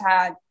just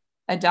had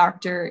a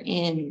doctor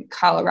in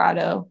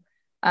Colorado.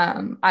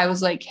 I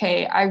was like,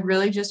 hey, I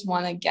really just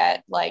want to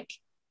get like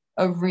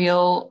a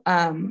real,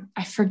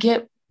 I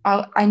forget,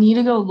 I need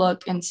to go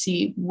look and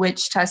see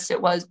which test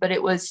it was, but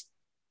it was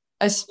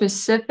a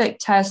specific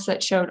test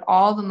that showed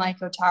all the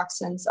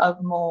mycotoxins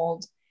of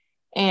mold.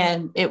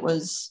 And it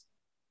was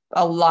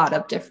a lot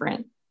of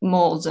different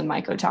molds and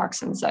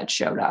mycotoxins that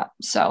showed up.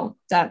 So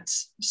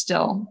that's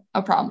still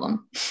a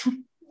problem.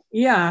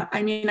 Yeah,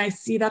 I mean, I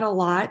see that a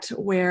lot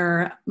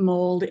where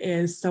mold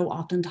is so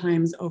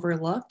oftentimes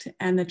overlooked.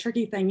 And the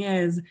tricky thing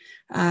is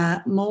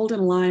mold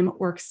and Lyme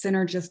work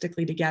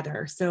synergistically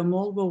together. So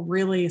mold will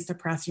really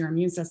suppress your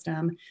immune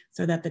system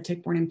so that the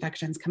tick-borne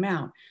infections come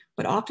out.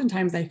 But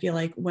oftentimes I feel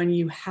like when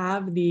you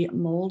have the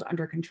mold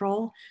under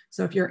control,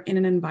 so if you're in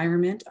an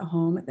environment, a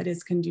home that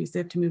is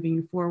conducive to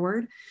moving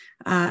forward,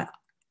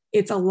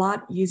 it's a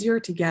lot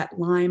easier to get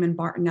Lyme and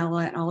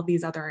Bartonella and all of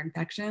these other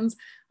infections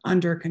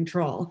under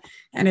control.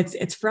 And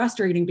it's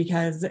frustrating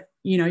because,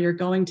 you're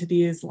going to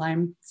these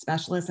Lyme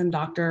specialists and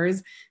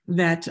doctors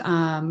that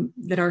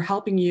are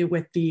helping you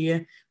with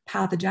the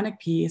pathogenic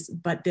piece,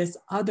 but this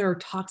other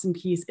toxin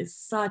piece is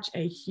such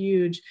a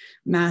huge,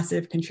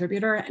 massive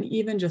contributor. And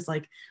even just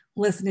like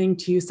listening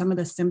to some of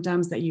the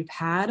symptoms that you've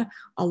had,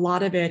 a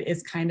lot of it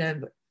is kind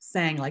of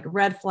saying like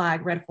red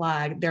flag,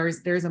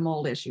 there's a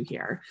mold issue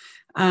here.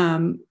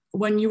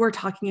 When you were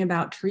talking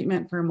about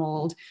treatment for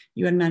mold,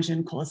 you had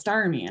mentioned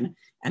cholestyramine,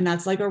 and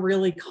that's like a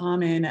really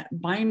common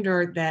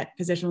binder that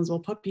physicians will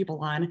put people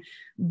on.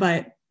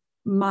 But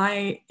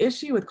my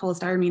issue with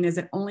cholestyramine is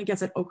it only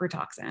gets at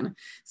ochratoxin.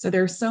 So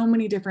there's so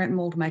many different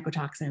mold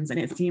mycotoxins, and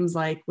it seems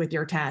like with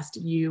your test,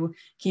 you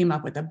came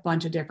up with a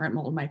bunch of different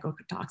mold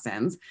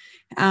mycotoxins.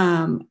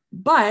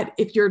 But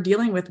if you're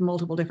dealing with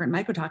multiple different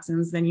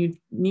mycotoxins, then you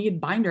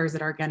need binders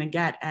that are going to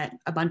get at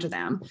a bunch of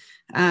them.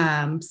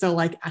 So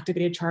like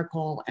activated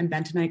charcoal and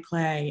bentonite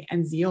clay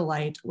and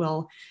zeolite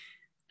will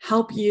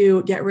help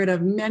you get rid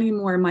of many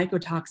more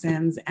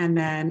mycotoxins. And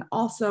then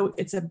also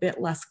it's a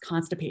bit less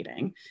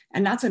constipating.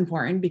 And that's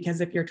important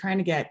because if you're trying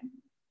to get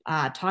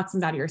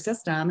toxins out of your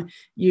system,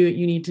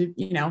 you need to,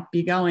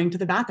 be going to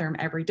the bathroom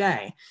every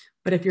day.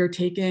 But if you're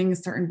taking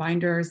certain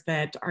binders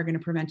that are going to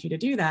prevent you to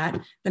do that,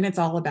 then it's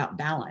all about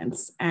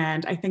balance.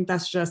 And I think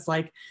that's just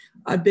like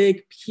a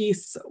big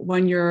piece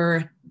when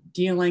you're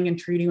dealing and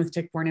treating with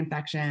tick-borne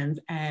infections,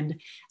 and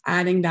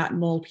adding that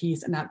mold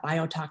piece and that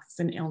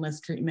biotoxin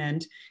illness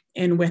treatment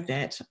in with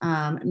it,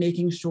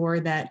 making sure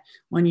that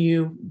when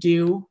you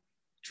do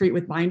treat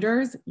with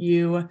binders,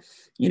 you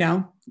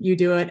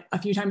do it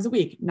a few times a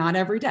week, not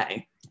every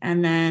day.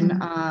 And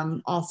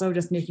then also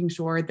just making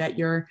sure that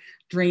your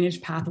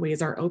drainage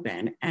pathways are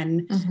open.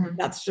 And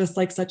that's just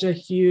like such a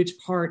huge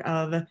part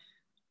of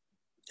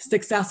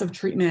success of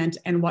treatment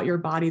and what your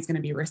body's going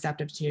to be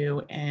receptive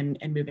to and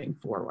moving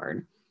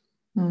forward.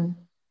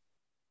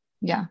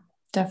 Yeah,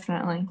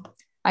 definitely.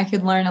 I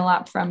could learn a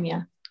lot from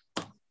you.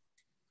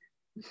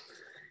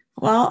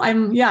 Well,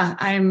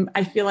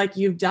 I feel like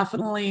you've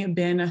definitely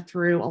been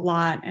through a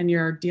lot, and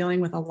you're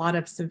dealing with a lot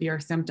of severe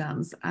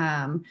symptoms,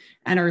 and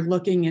are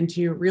looking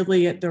into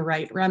really the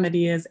right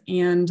remedies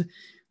and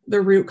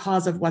the root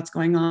cause of what's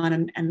going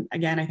on. And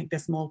again, I think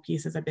this mold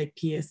piece is a big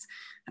piece.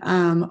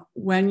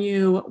 When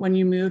you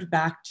moved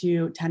back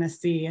to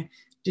Tennessee,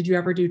 did you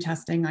ever do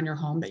testing on your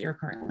home that you're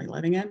currently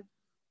living in?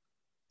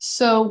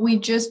 So we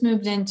just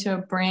moved into a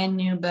brand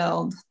new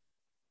build,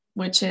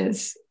 which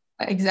is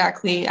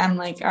exactly, I'm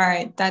like, all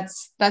right,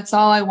 that's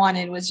all I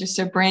wanted, was just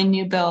a brand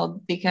new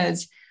build.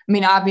 Because I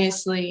mean,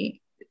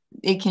 obviously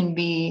it can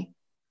be,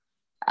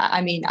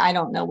 I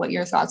don't know what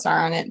your thoughts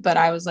are on it, but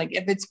I was like,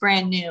 if it's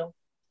brand new,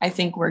 I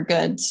think we're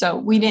good. So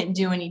we didn't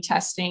do any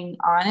testing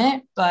on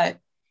it, but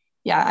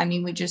yeah, I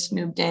mean, we just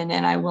moved in,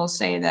 and I will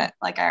say that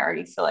like, I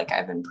already feel like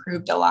I've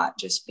improved a lot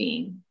just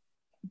being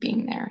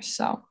there.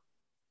 So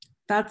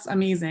that's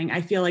amazing.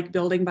 I feel like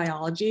building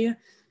biology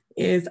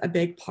is a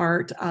big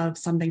part of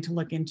something to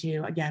look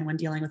into, again, when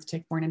dealing with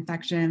tick-borne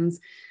infections.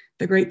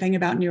 The great thing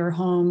about newer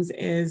homes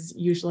is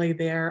usually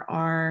there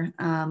are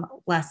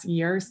less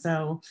years,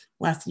 so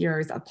less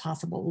years of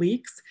possible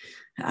leaks.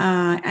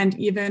 And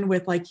even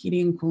with like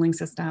heating and cooling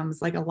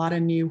systems, like a lot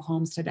of new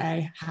homes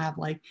today have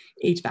like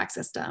HVAC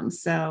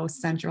systems, so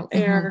central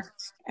air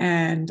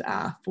and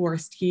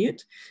forced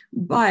heat.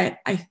 But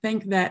I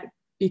think that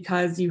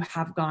because you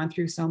have gone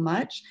through so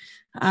much,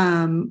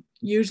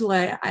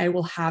 usually I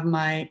will have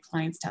my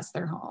clients test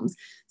their homes,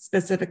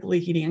 specifically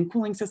heating and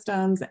cooling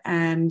systems.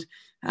 And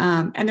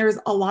there's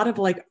a lot of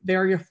like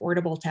very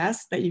affordable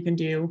tests that you can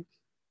do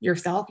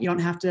yourself. You don't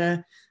have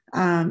to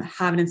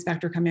have an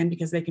inspector come in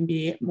because they can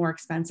be more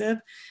expensive.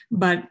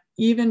 But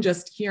even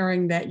just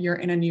hearing that you're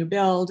in a new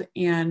build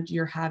and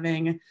you're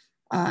having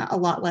a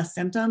lot less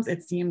symptoms,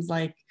 it seems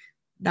like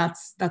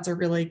that's a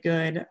really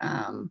good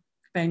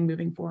thing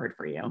moving forward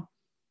for you.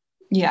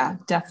 Yeah,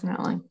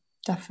 definitely.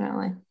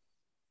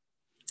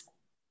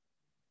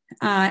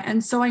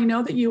 And so I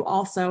know that you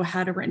also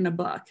had written a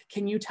book.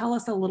 Can you tell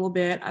us a little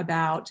bit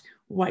about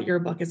what your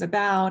book is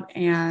about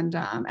and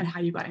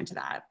how you got into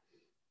that?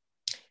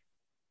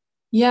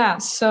 Yeah,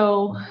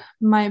 so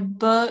my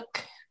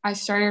book, I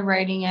started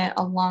writing it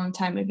a long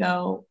time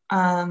ago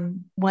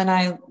when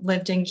I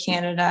lived in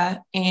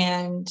Canada,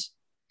 and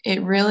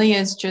it really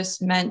is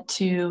just meant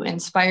to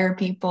inspire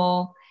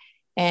people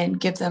and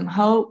give them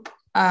hope.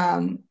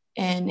 And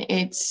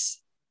it's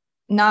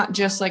not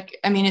just like,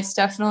 I mean, it's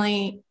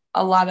definitely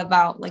a lot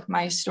about like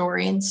my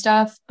story and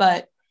stuff,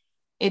 but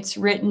it's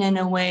written in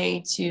a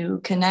way to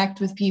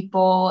connect with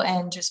people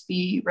and just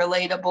be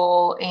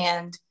relatable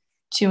and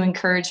to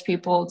encourage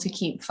people to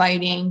keep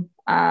fighting.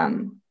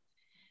 And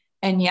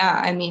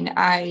yeah, I mean,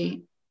 I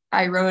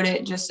wrote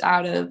it just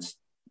out of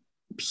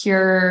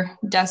pure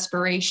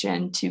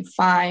desperation to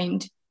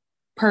find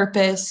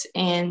purpose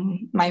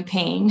in my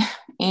pain.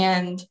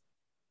 And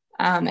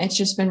it's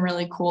just been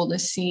really cool to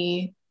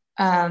see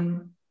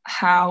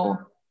how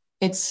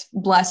it's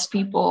blessed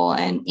people,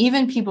 and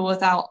even people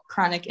without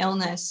chronic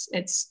illness.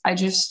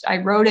 I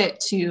wrote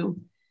it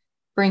to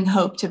bring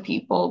hope to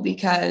people,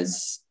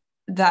 because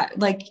that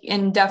like,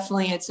 and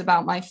definitely it's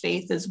about my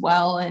faith as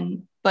well.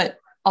 But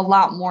a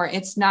lot more,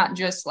 it's not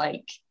just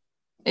like,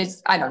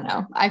 I don't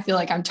know. I feel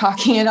like I'm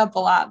talking it up a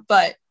lot,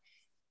 but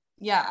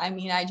yeah, I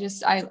mean,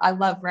 I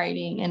love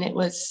writing, and it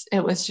was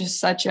just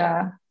such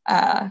a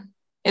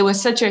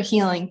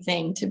healing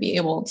thing to be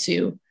able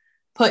to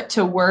put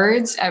to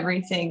words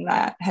everything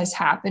that has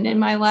happened in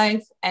my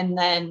life. And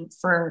then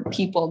for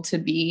people to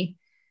be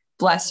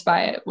blessed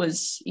by it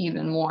was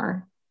even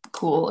more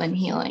cool and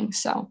healing.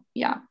 So,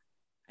 yeah.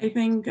 I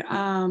think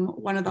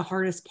one of the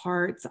hardest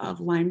parts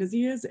of Lyme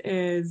disease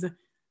is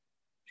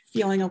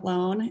feeling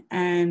alone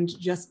and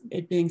just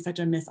it being such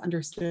a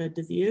misunderstood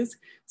disease.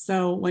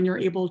 So when you're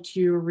able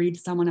to read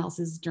someone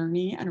else's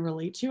journey and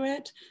relate to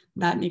it,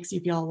 that makes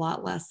you feel a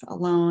lot less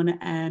alone.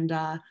 And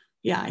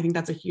yeah, I think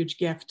that's a huge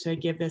gift to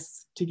give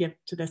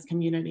to this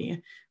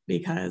community,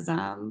 because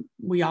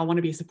we all want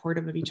to be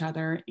supportive of each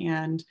other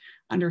and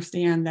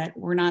understand that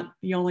we're not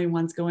the only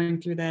ones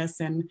going through this,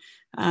 and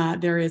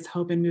there is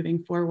hope in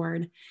moving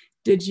forward.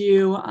 Did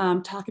you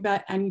talk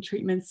about any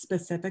treatments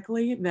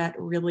specifically that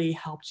really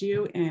helped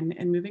you in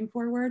moving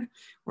forward?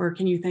 Or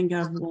can you think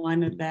of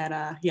one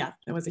that, that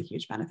was a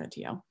huge benefit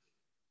to you?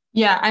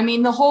 Yeah, I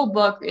mean, the whole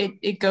book,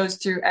 it goes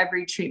through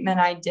every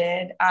treatment I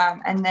did.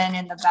 And then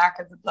in the back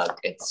of the book,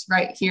 it's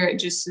right here. It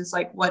just is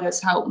like, what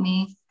has helped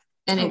me?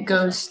 And it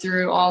goes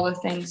through all the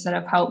things that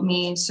have helped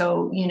me.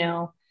 So,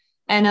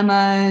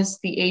 enemas,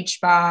 the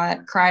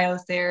HBOT,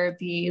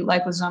 cryotherapy,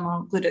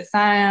 liposomal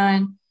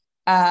glutathione,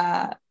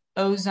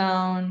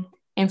 ozone,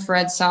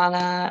 infrared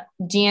sauna,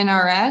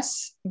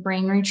 DNRS,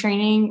 brain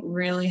retraining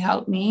really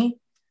helped me.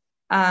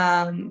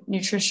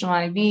 Nutritional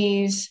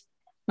IVs,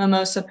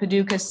 mimosa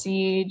paducah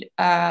seed,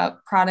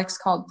 products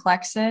called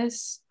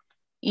Plexus,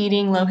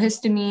 eating low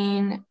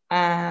histamine,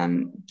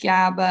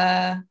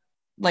 GABA,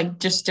 like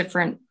just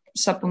different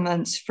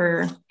supplements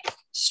for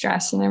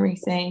stress and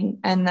everything.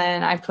 And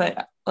then I put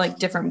like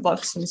different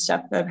books and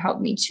stuff that have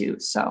helped me too.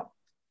 So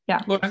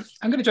yeah. Well,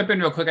 I'm going to jump in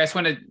real quick. I just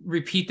want to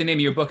repeat the name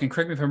of your book and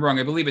correct me if I'm wrong.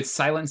 I believe it's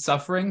Silent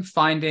Suffering,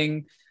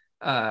 Finding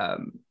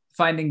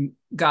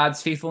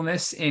God's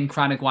Faithfulness in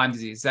Chronic Lyme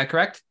Disease. Is that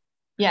correct?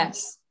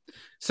 Yes.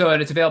 So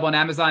it's available on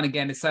Amazon.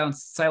 Again, it's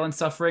Silent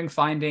Suffering,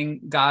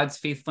 Finding God's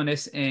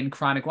Faithfulness in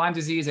Chronic Lyme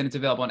Disease. And it's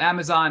available on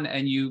Amazon.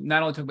 And you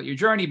not only talk about your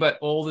journey, but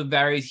all the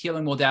various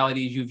healing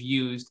modalities you've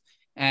used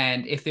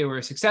and if they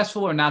were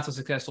successful or not so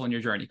successful in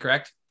your journey,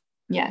 correct?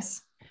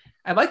 Yes.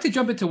 I'd like to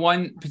jump into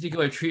one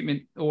particular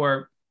treatment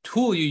or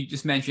tool you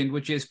just mentioned,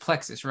 which is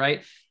Plexus,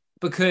 right?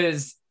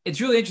 Because it's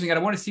really interesting. And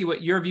I want to see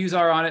what your views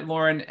are on it,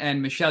 Lauren,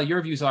 and Michelle,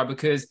 your views are,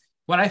 because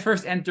when I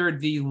first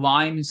entered the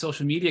Lyme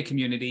social media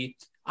community,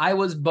 I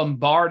was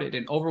bombarded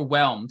and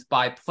overwhelmed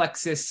by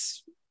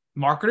Plexus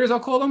marketers, I'll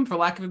call them, for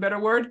lack of a better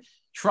word,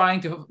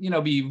 trying to,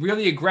 be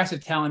really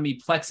aggressive, telling me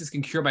Plexus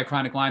can cure my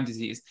chronic Lyme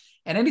disease.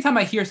 And anytime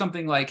I hear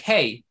something like,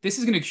 hey, this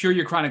is going to cure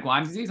your chronic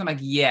Lyme disease, I'm like,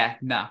 yeah,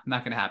 no,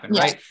 not going to happen,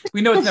 right?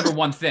 We know it's never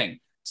one thing.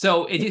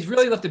 So it just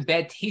really left a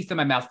bad taste in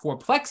my mouth for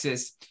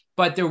Plexus,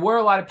 but there were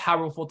a lot of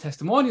powerful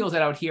testimonials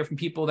that I would hear from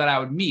people that I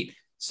would meet.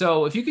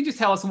 So if you could just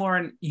tell us,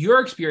 Lauren,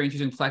 your experience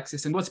using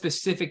Plexus and what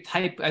specific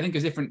type, I think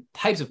there's different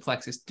types of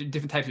Plexus,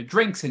 different types of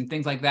drinks and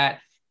things like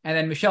that. And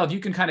then Michelle, if you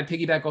can kind of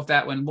piggyback off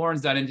that when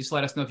Lauren's done and just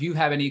let us know if you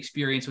have any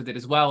experience with it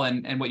as well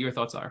and what your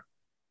thoughts are.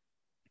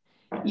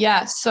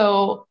 Yeah,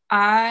 so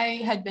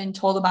I had been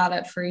told about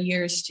it for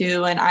years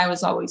too, and I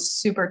was always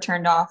super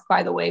turned off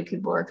by the way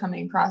people were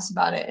coming across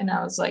about it. And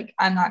I was like,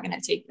 I'm not going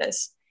to take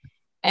this.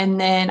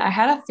 And then I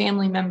had a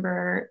family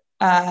member,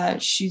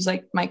 she's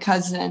like my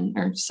cousin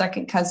or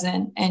second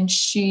cousin, and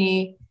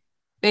she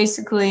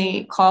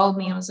basically called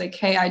me and was like,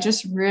 hey, I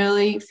just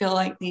really feel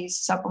like these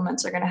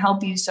supplements are going to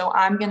help you. So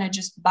I'm going to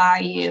just buy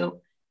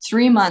you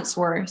 3 months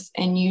worth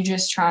and you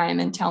just try them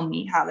and tell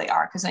me how they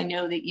are. Because I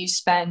know that you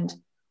spend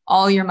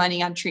all your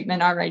money on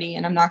treatment already,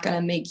 and I'm not going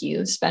to make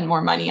you spend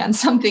more money on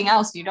something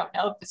else. You don't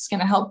know if it's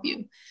going to help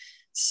you.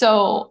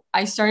 So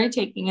I started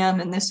taking them,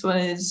 and this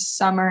was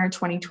summer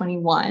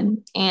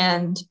 2021.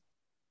 And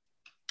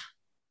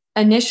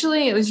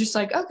initially it was just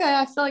like, okay,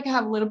 I feel like I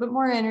have a little bit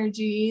more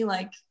energy.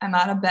 Like I'm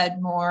out of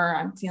bed more.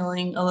 I'm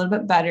feeling a little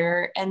bit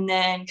better. And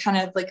then kind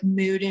of like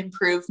mood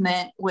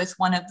improvement with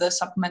one of the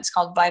supplements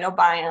called Vital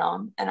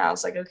Biome. And I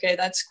was like, okay,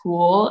 that's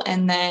cool.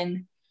 And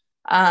then,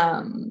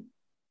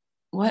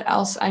 what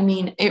else? I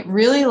mean, it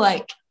really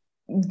like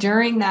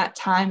during that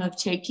time of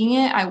taking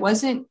it, I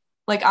wasn't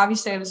like,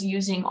 obviously I was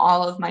using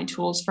all of my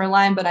tools for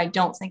Lyme, but I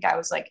don't think I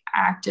was like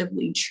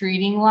actively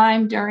treating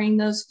Lyme during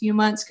those few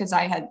months, because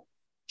I had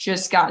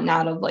just gotten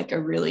out of like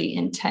a really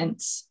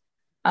intense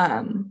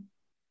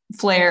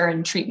flare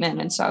and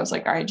treatment. And so I was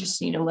like, all right, I just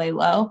need to lay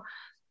low.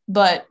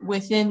 But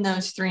within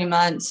those 3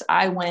 months,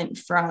 I went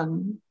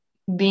from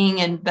being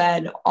in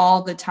bed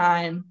all the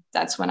time.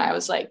 That's when I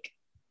was like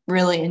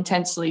really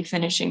intensely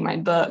finishing my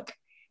book.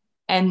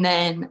 And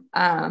then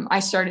I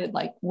started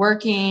like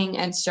working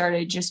and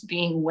started just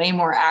being way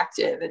more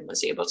active and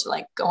was able to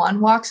like go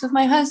on walks with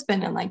my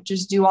husband and like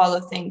just do all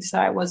the things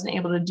that I wasn't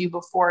able to do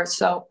before.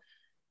 So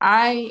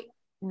I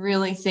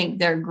really think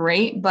they're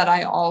great, but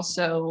I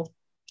also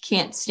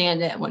can't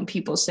stand it when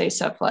people say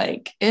stuff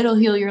like it'll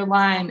heal your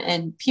Lyme.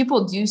 And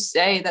people do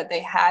say that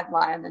they had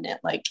Lyme and it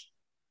like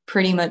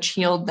pretty much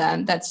healed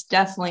them. That's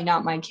definitely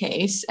not my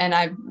case. And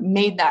I've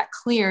made that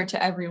clear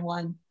to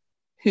everyone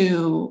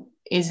who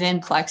is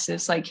in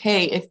Plexus. Like,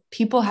 hey, if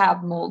people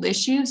have mold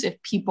issues,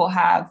 if people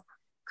have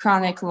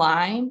chronic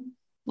Lyme,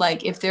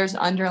 like if there's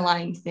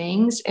underlying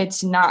things,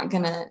 it's not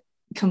going to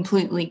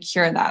completely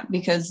cure that,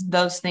 because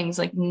those things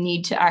like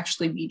need to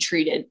actually be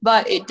treated,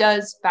 but it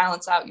does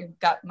balance out your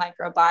gut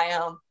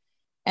microbiome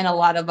and a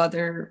lot of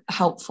other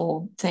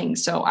helpful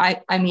things. So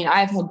I mean,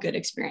 I've had good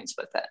experience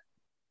with it.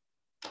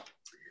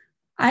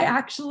 I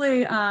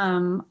actually,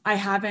 I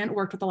haven't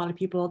worked with a lot of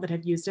people that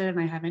have used it, and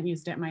I haven't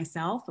used it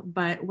myself.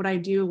 But what I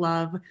do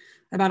love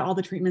about all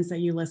the treatments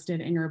that you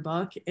listed in your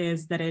book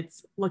is that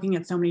it's looking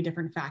at so many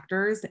different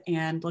factors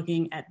and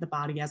looking at the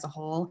body as a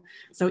whole.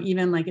 So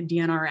even like a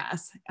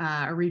DNRS,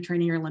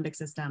 retraining your limbic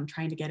system,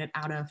 trying to get it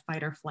out of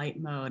fight or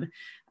flight mode.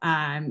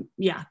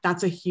 Yeah,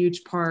 that's a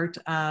huge part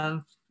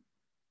of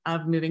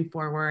moving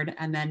forward,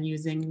 and then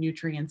using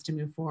nutrients to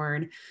move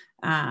forward.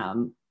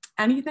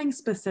 Anything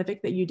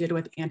specific that you did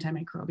with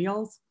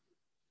antimicrobials?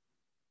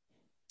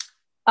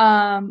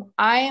 I'm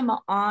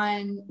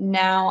on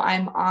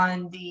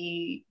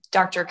the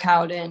Dr.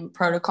 Cowden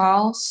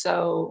protocol.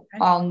 So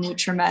all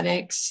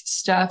NutriMedics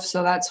stuff.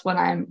 So that's what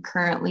I'm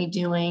currently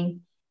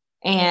doing.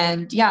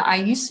 And yeah, I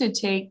used to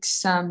take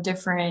some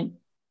different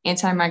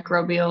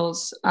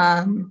antimicrobials.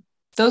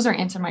 Those are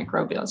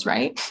antimicrobials,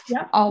 right?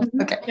 Yeah.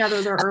 Okay. Yeah,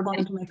 those are herbal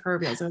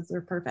antimicrobials. So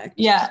they're perfect.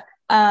 Yeah.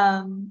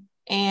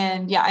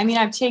 And yeah, I mean,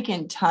 I've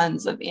taken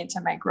tons of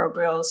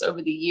antimicrobials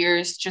over the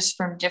years, just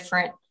from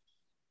different,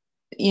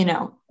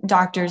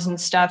 doctors and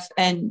stuff.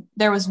 And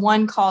there was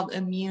one called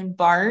Immune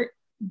Bart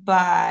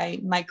by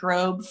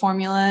Microbe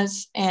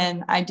Formulas.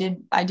 And I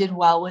did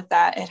well with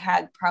that. It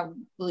had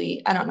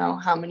probably, I don't know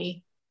how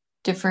many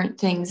different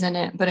things in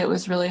it, but it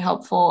was really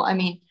helpful. I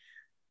mean,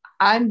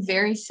 I'm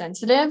very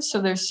sensitive.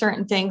 So there's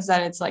certain things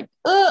that it's like,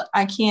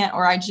 I can't,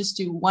 or I just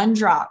do one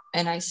drop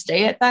and I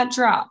stay at that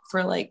drop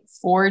for like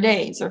 4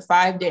 days or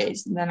 5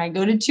 days. And then I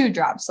go to 2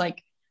 drops.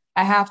 Like,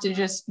 I have to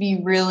just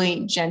be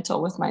really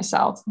gentle with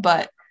myself.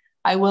 But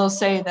I will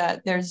say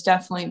that there's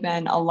definitely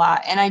been a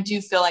lot. And I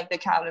do feel like the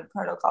Cowden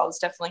protocol is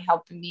definitely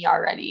helping me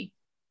already.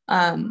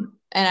 And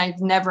I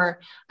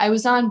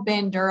was on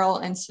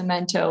Bandural and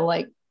Cemento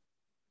like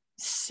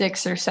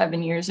 6 or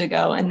 7 years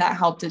ago, and that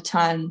helped a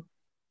ton.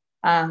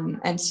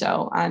 And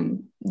so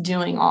I'm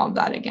doing all of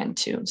that again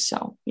too.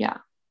 So, yeah.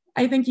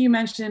 I think you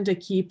mentioned a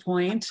key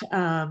point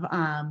of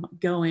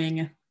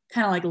going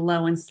kind of like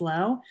low and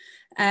slow.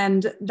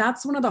 And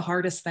that's one of the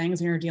hardest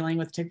things when you're dealing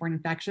with tick-borne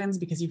infections,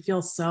 because you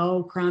feel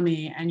so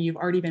crummy and you've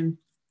already been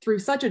through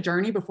such a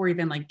journey before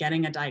even like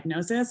getting a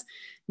diagnosis.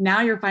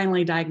 Now you're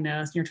finally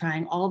diagnosed, you're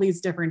trying all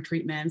these different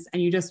treatments,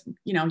 and you just,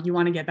 you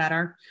want to get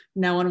better.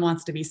 No one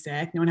wants to be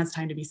sick. No one has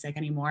time to be sick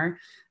anymore.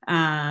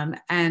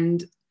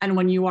 And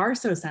when you are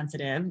so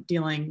sensitive,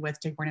 dealing with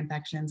tick-borne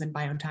infections and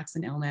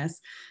biotoxin illness,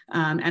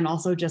 and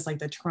also just like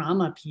the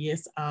trauma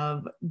piece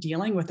of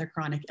dealing with a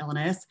chronic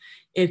illness,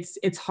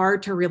 it's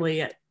hard to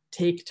really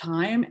take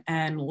time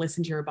and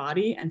listen to your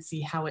body and see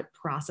how it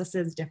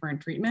processes different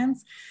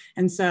treatments.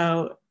 And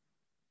so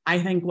I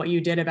think what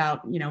you did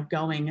about,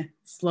 going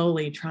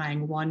slowly,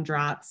 trying one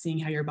drop, seeing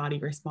how your body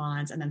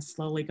responds, and then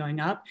slowly going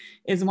up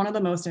is one of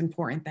the most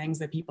important things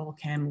that people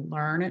can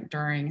learn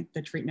during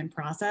the treatment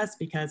process,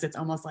 because it's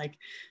almost like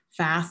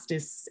fast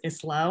is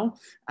slow.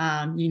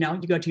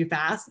 You go too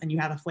fast and you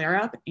have a flare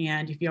up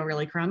and you feel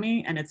really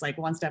crummy, and it's like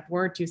 1 step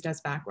forward, 2 steps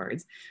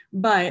backwards.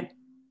 But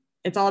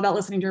it's all about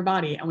listening to your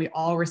body, and we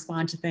all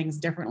respond to things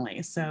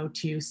differently. So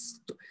to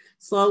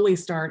slowly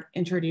start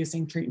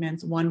introducing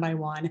treatments one by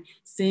one,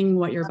 seeing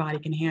what your body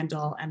can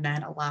handle, and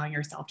then allowing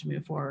yourself to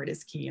move forward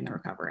is key in the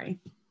recovery.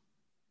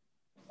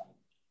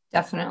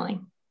 Definitely.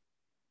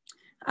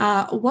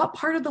 What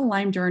part of the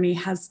Lyme journey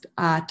has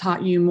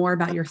taught you more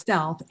about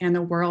yourself and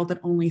the world that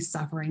only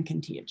suffering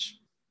can teach?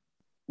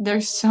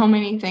 There's so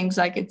many things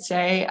I could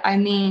say. I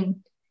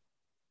mean,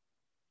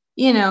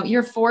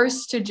 you're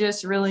forced to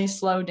just really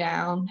slow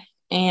down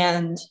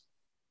and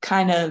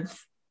kind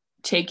of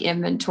take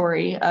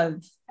inventory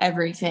of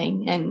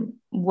everything and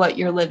what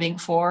you're living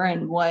for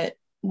and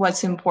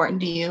what's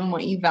important to you and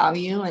what you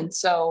value. And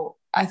so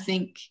I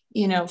think,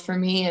 for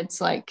me,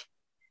 it's like,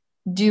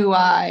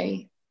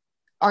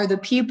 are the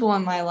people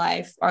in my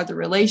life, are the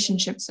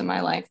relationships in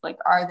my life, like,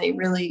 are they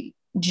really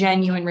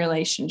genuine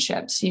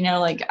relationships?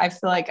 Like, I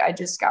feel like I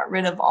just got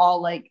rid of all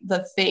like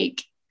the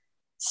fake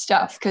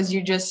stuff, because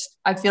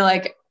I feel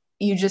like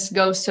you just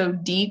go so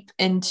deep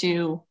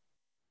into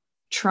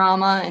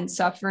trauma and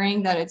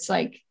suffering that it's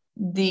like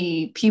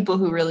the people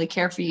who really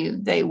care for you,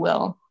 they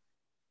will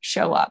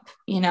show up,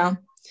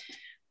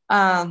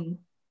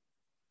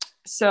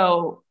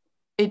 so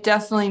it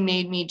definitely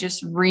made me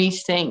just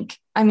rethink,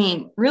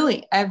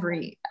 really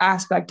every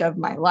aspect of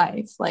my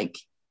life. Like,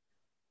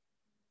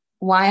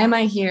 why am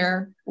I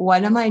here?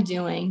 What am I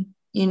doing?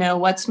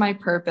 What's my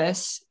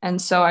purpose?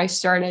 And so I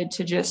started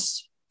to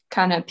just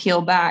kind of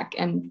peel back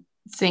and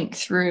think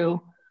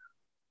through,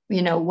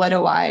 what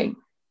do I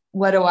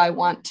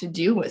want to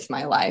do with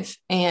my life?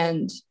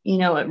 And,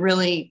 it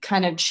really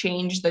kind of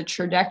changed the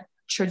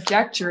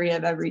trajectory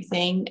of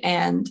everything.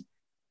 And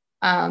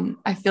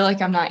I feel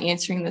like I'm not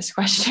answering this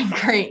question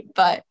great,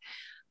 but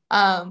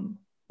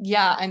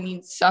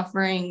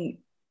suffering,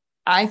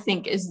 I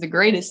think, is the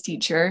greatest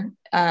teacher.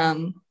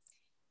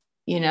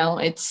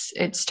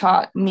 it's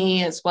taught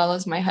me, as well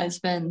as my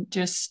husband,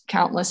 just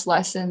countless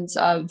lessons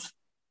of,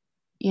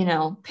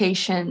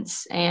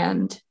 patience,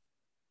 and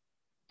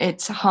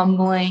it's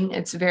humbling.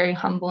 It's very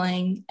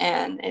humbling,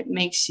 and it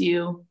makes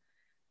you,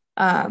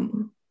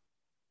 kind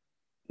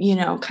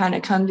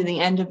of come to the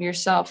end of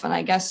yourself. And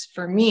I guess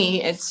for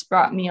me, it's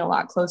brought me a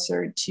lot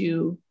closer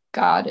to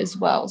God as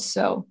well.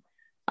 So,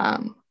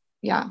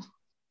 yeah.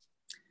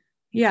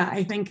 Yeah,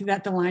 I think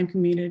that the Lyme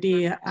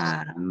community,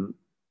 I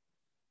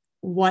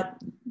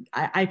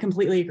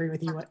completely agree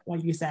with you,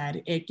 what you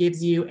said. It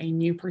gives you a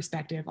new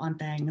perspective on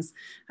things,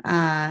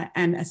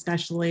 and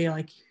especially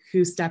like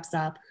who steps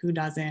up, who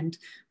doesn't,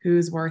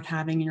 who's worth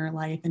having in your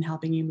life and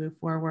helping you move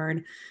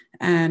forward,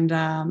 and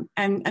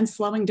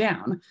slowing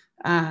down.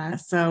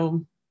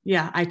 So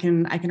yeah, I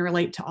can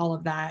relate to all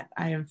of that.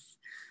 I've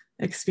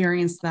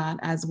experienced that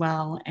as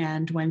well.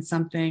 And when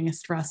something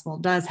stressful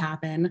does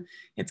happen,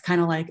 it's kind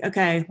of like,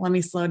 okay, let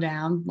me slow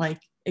down. Like,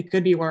 it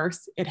could be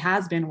worse. It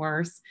has been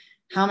worse.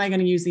 How am I going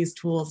to use these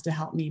tools to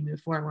help me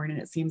move forward? And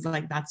it seems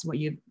like that's what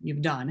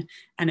you've done.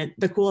 And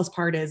the coolest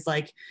part is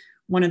like,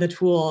 one of the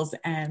tools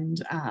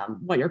and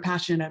what you're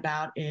passionate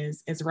about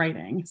is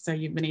writing. So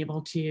you've been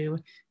able to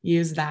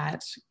use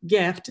that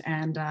gift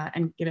and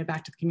give it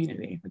back to the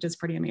community, which is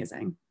pretty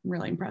amazing.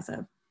 Really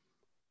impressive.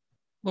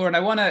 Lauren, I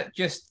want to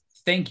just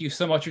thank you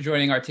so much for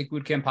joining our Tick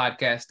Bootcamp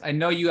podcast. I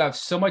know you have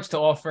so much to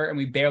offer, and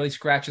we barely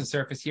scratched the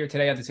surface here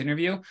today on this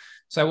interview.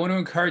 So I want to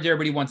encourage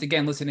everybody, once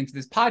again, listening to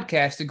this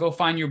podcast, to go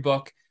find your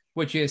book,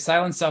 which is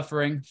Silent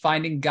Suffering: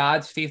 Finding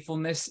God's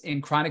Faithfulness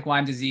in Chronic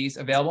Lyme Disease,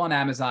 available on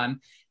Amazon.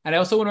 And I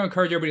also want to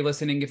encourage everybody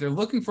listening, if they're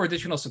looking for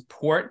additional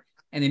support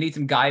and they need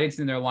some guidance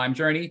in their Lyme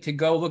journey, to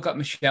go look up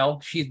Michelle.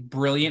 She's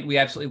brilliant. We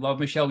absolutely love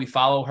Michelle. We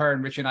follow her,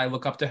 and Rich and I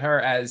look up to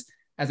her as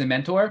a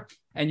mentor.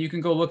 And you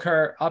can go look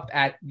her up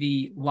at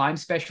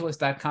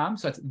thelymespecialist.com.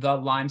 So that's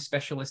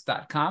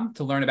thelymespecialist.com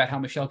to learn about how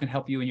Michelle can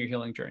help you in your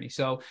healing journey.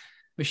 So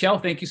Michelle,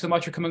 thank you so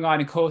much for coming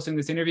on and co-hosting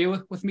this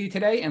interview with me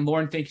today. And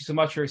Lauren, thank you so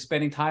much for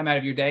spending time out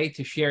of your day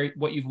to share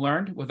what you've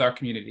learned with our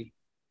community.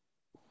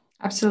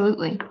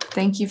 Absolutely.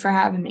 Thank you for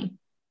having me.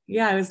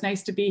 Yeah, it was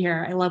nice to be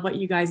here. I love what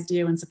you guys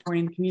do in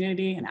supporting the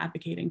community and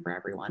advocating for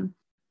everyone.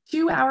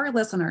 To our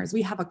listeners,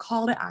 we have a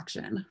call to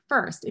action.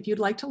 First, if you'd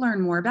like to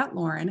learn more about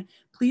Lauren,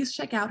 please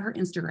check out her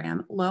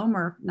Instagram,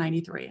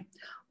 lowmurph93.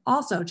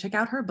 Also, check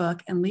out her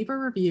book and leave a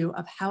review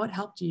of how it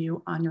helped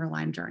you on your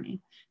Lyme journey.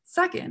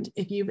 Second,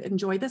 if you've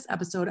enjoyed this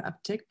episode of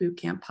Tick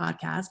Bootcamp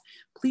podcast,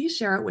 please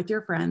share it with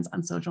your friends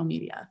on social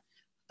media.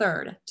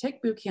 Third,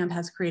 Tick Bootcamp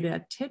has created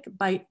a Tick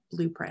Bite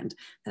blueprint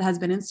that has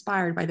been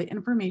inspired by the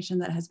information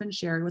that has been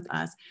shared with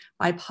us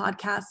by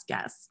podcast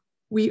guests.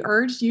 We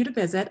urge you to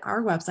visit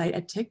our website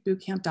at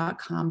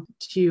tickbootcamp.com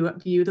to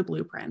view the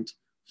blueprint.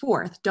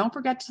 Fourth, don't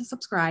forget to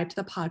subscribe to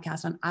the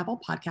podcast on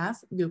Apple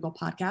Podcasts, Google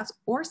Podcasts,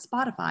 or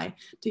Spotify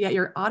to get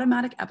your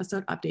automatic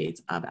episode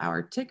updates of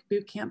our Tick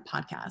Bootcamp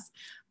podcast.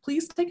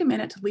 Please take a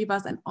minute to leave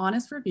us an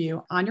honest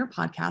review on your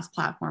podcast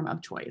platform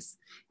of choice.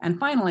 And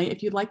finally,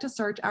 if you'd like to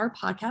search our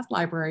podcast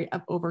library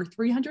of over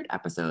 300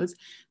 episodes,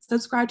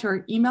 subscribe to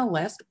our email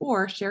list,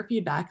 or share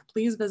feedback,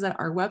 please visit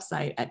our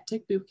website at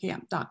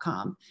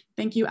tickbootcamp.com.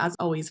 Thank you, as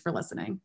always, for listening.